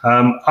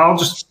 I'll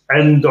just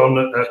end on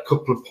a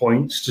couple of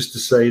points just to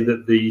say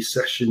that the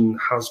session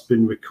has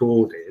been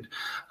recorded.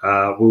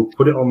 We'll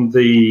put it on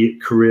the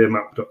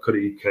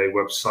careermap.co.uk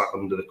website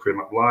under the Career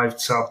Map Live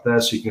tab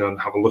there, so you can go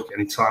and have a look at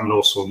any time, and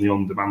also on the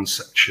on-demand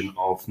section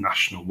of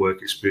National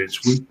Work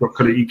Experience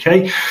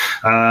Week.co.uk.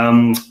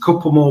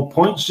 Couple more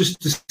points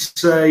just to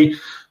say.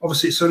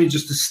 Obviously, it's only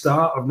just the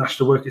start of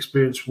National Work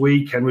Experience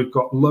Week, and we've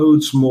got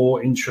loads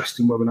more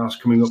interesting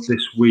webinars coming up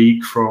this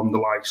week from the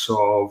likes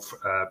of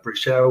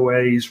British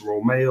Airways,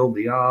 Royal Mail,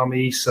 the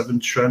Army,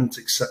 Severn Trent,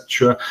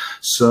 etc.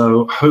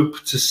 So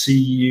hope to see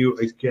you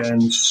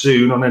again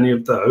soon on any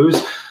of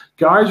those.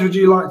 Guys, would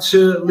you like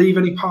to leave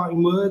any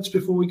parting words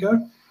before we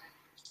go?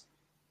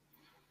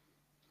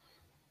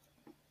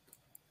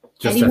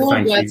 Any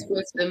more words of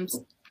wisdom?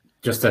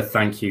 Just a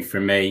thank you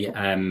from me.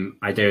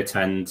 I do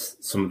attend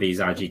some of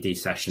these IGD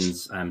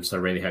sessions, so I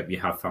really hope you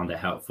have found it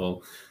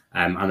helpful.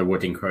 And I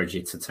would encourage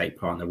you to take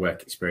part in the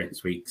Work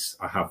Experience Weeks.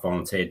 I have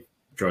volunteered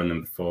during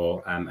them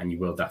before, and you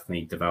will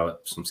definitely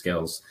develop some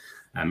skills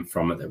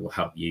from it that will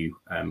help you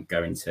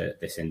go into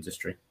this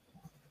industry.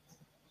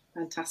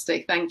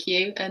 Fantastic, thank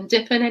you. And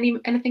Dipen,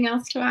 anything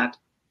else to add?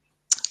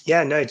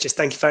 Yeah, no, just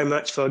thank you very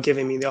much for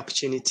giving me the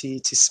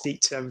opportunity to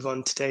speak to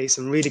everyone today.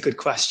 Some really good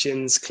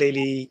questions.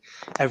 Clearly,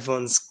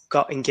 everyone's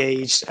got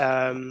engaged,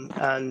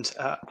 and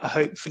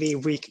hopefully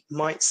we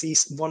might see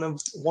one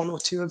or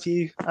two of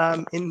you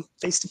in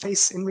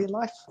face-to-face in real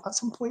life at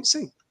some point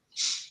soon.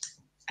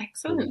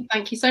 Excellent.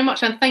 Thank you so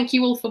much. And thank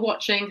you all for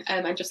watching.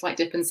 And just like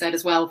Dipen said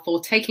as well, for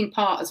taking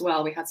part as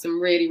well. We had some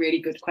really, really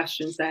good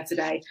questions there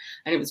today.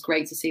 And it was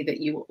great to see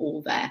that you were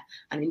all there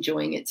and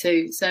enjoying it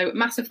too. So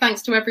massive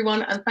thanks to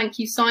everyone. And thank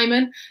you,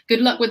 Simon. Good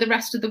luck with the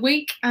rest of the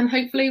week. And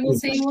hopefully we'll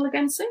see you all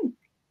again soon.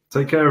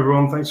 Take care,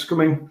 everyone. Thanks for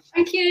coming.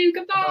 Thank you.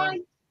 Goodbye. Bye.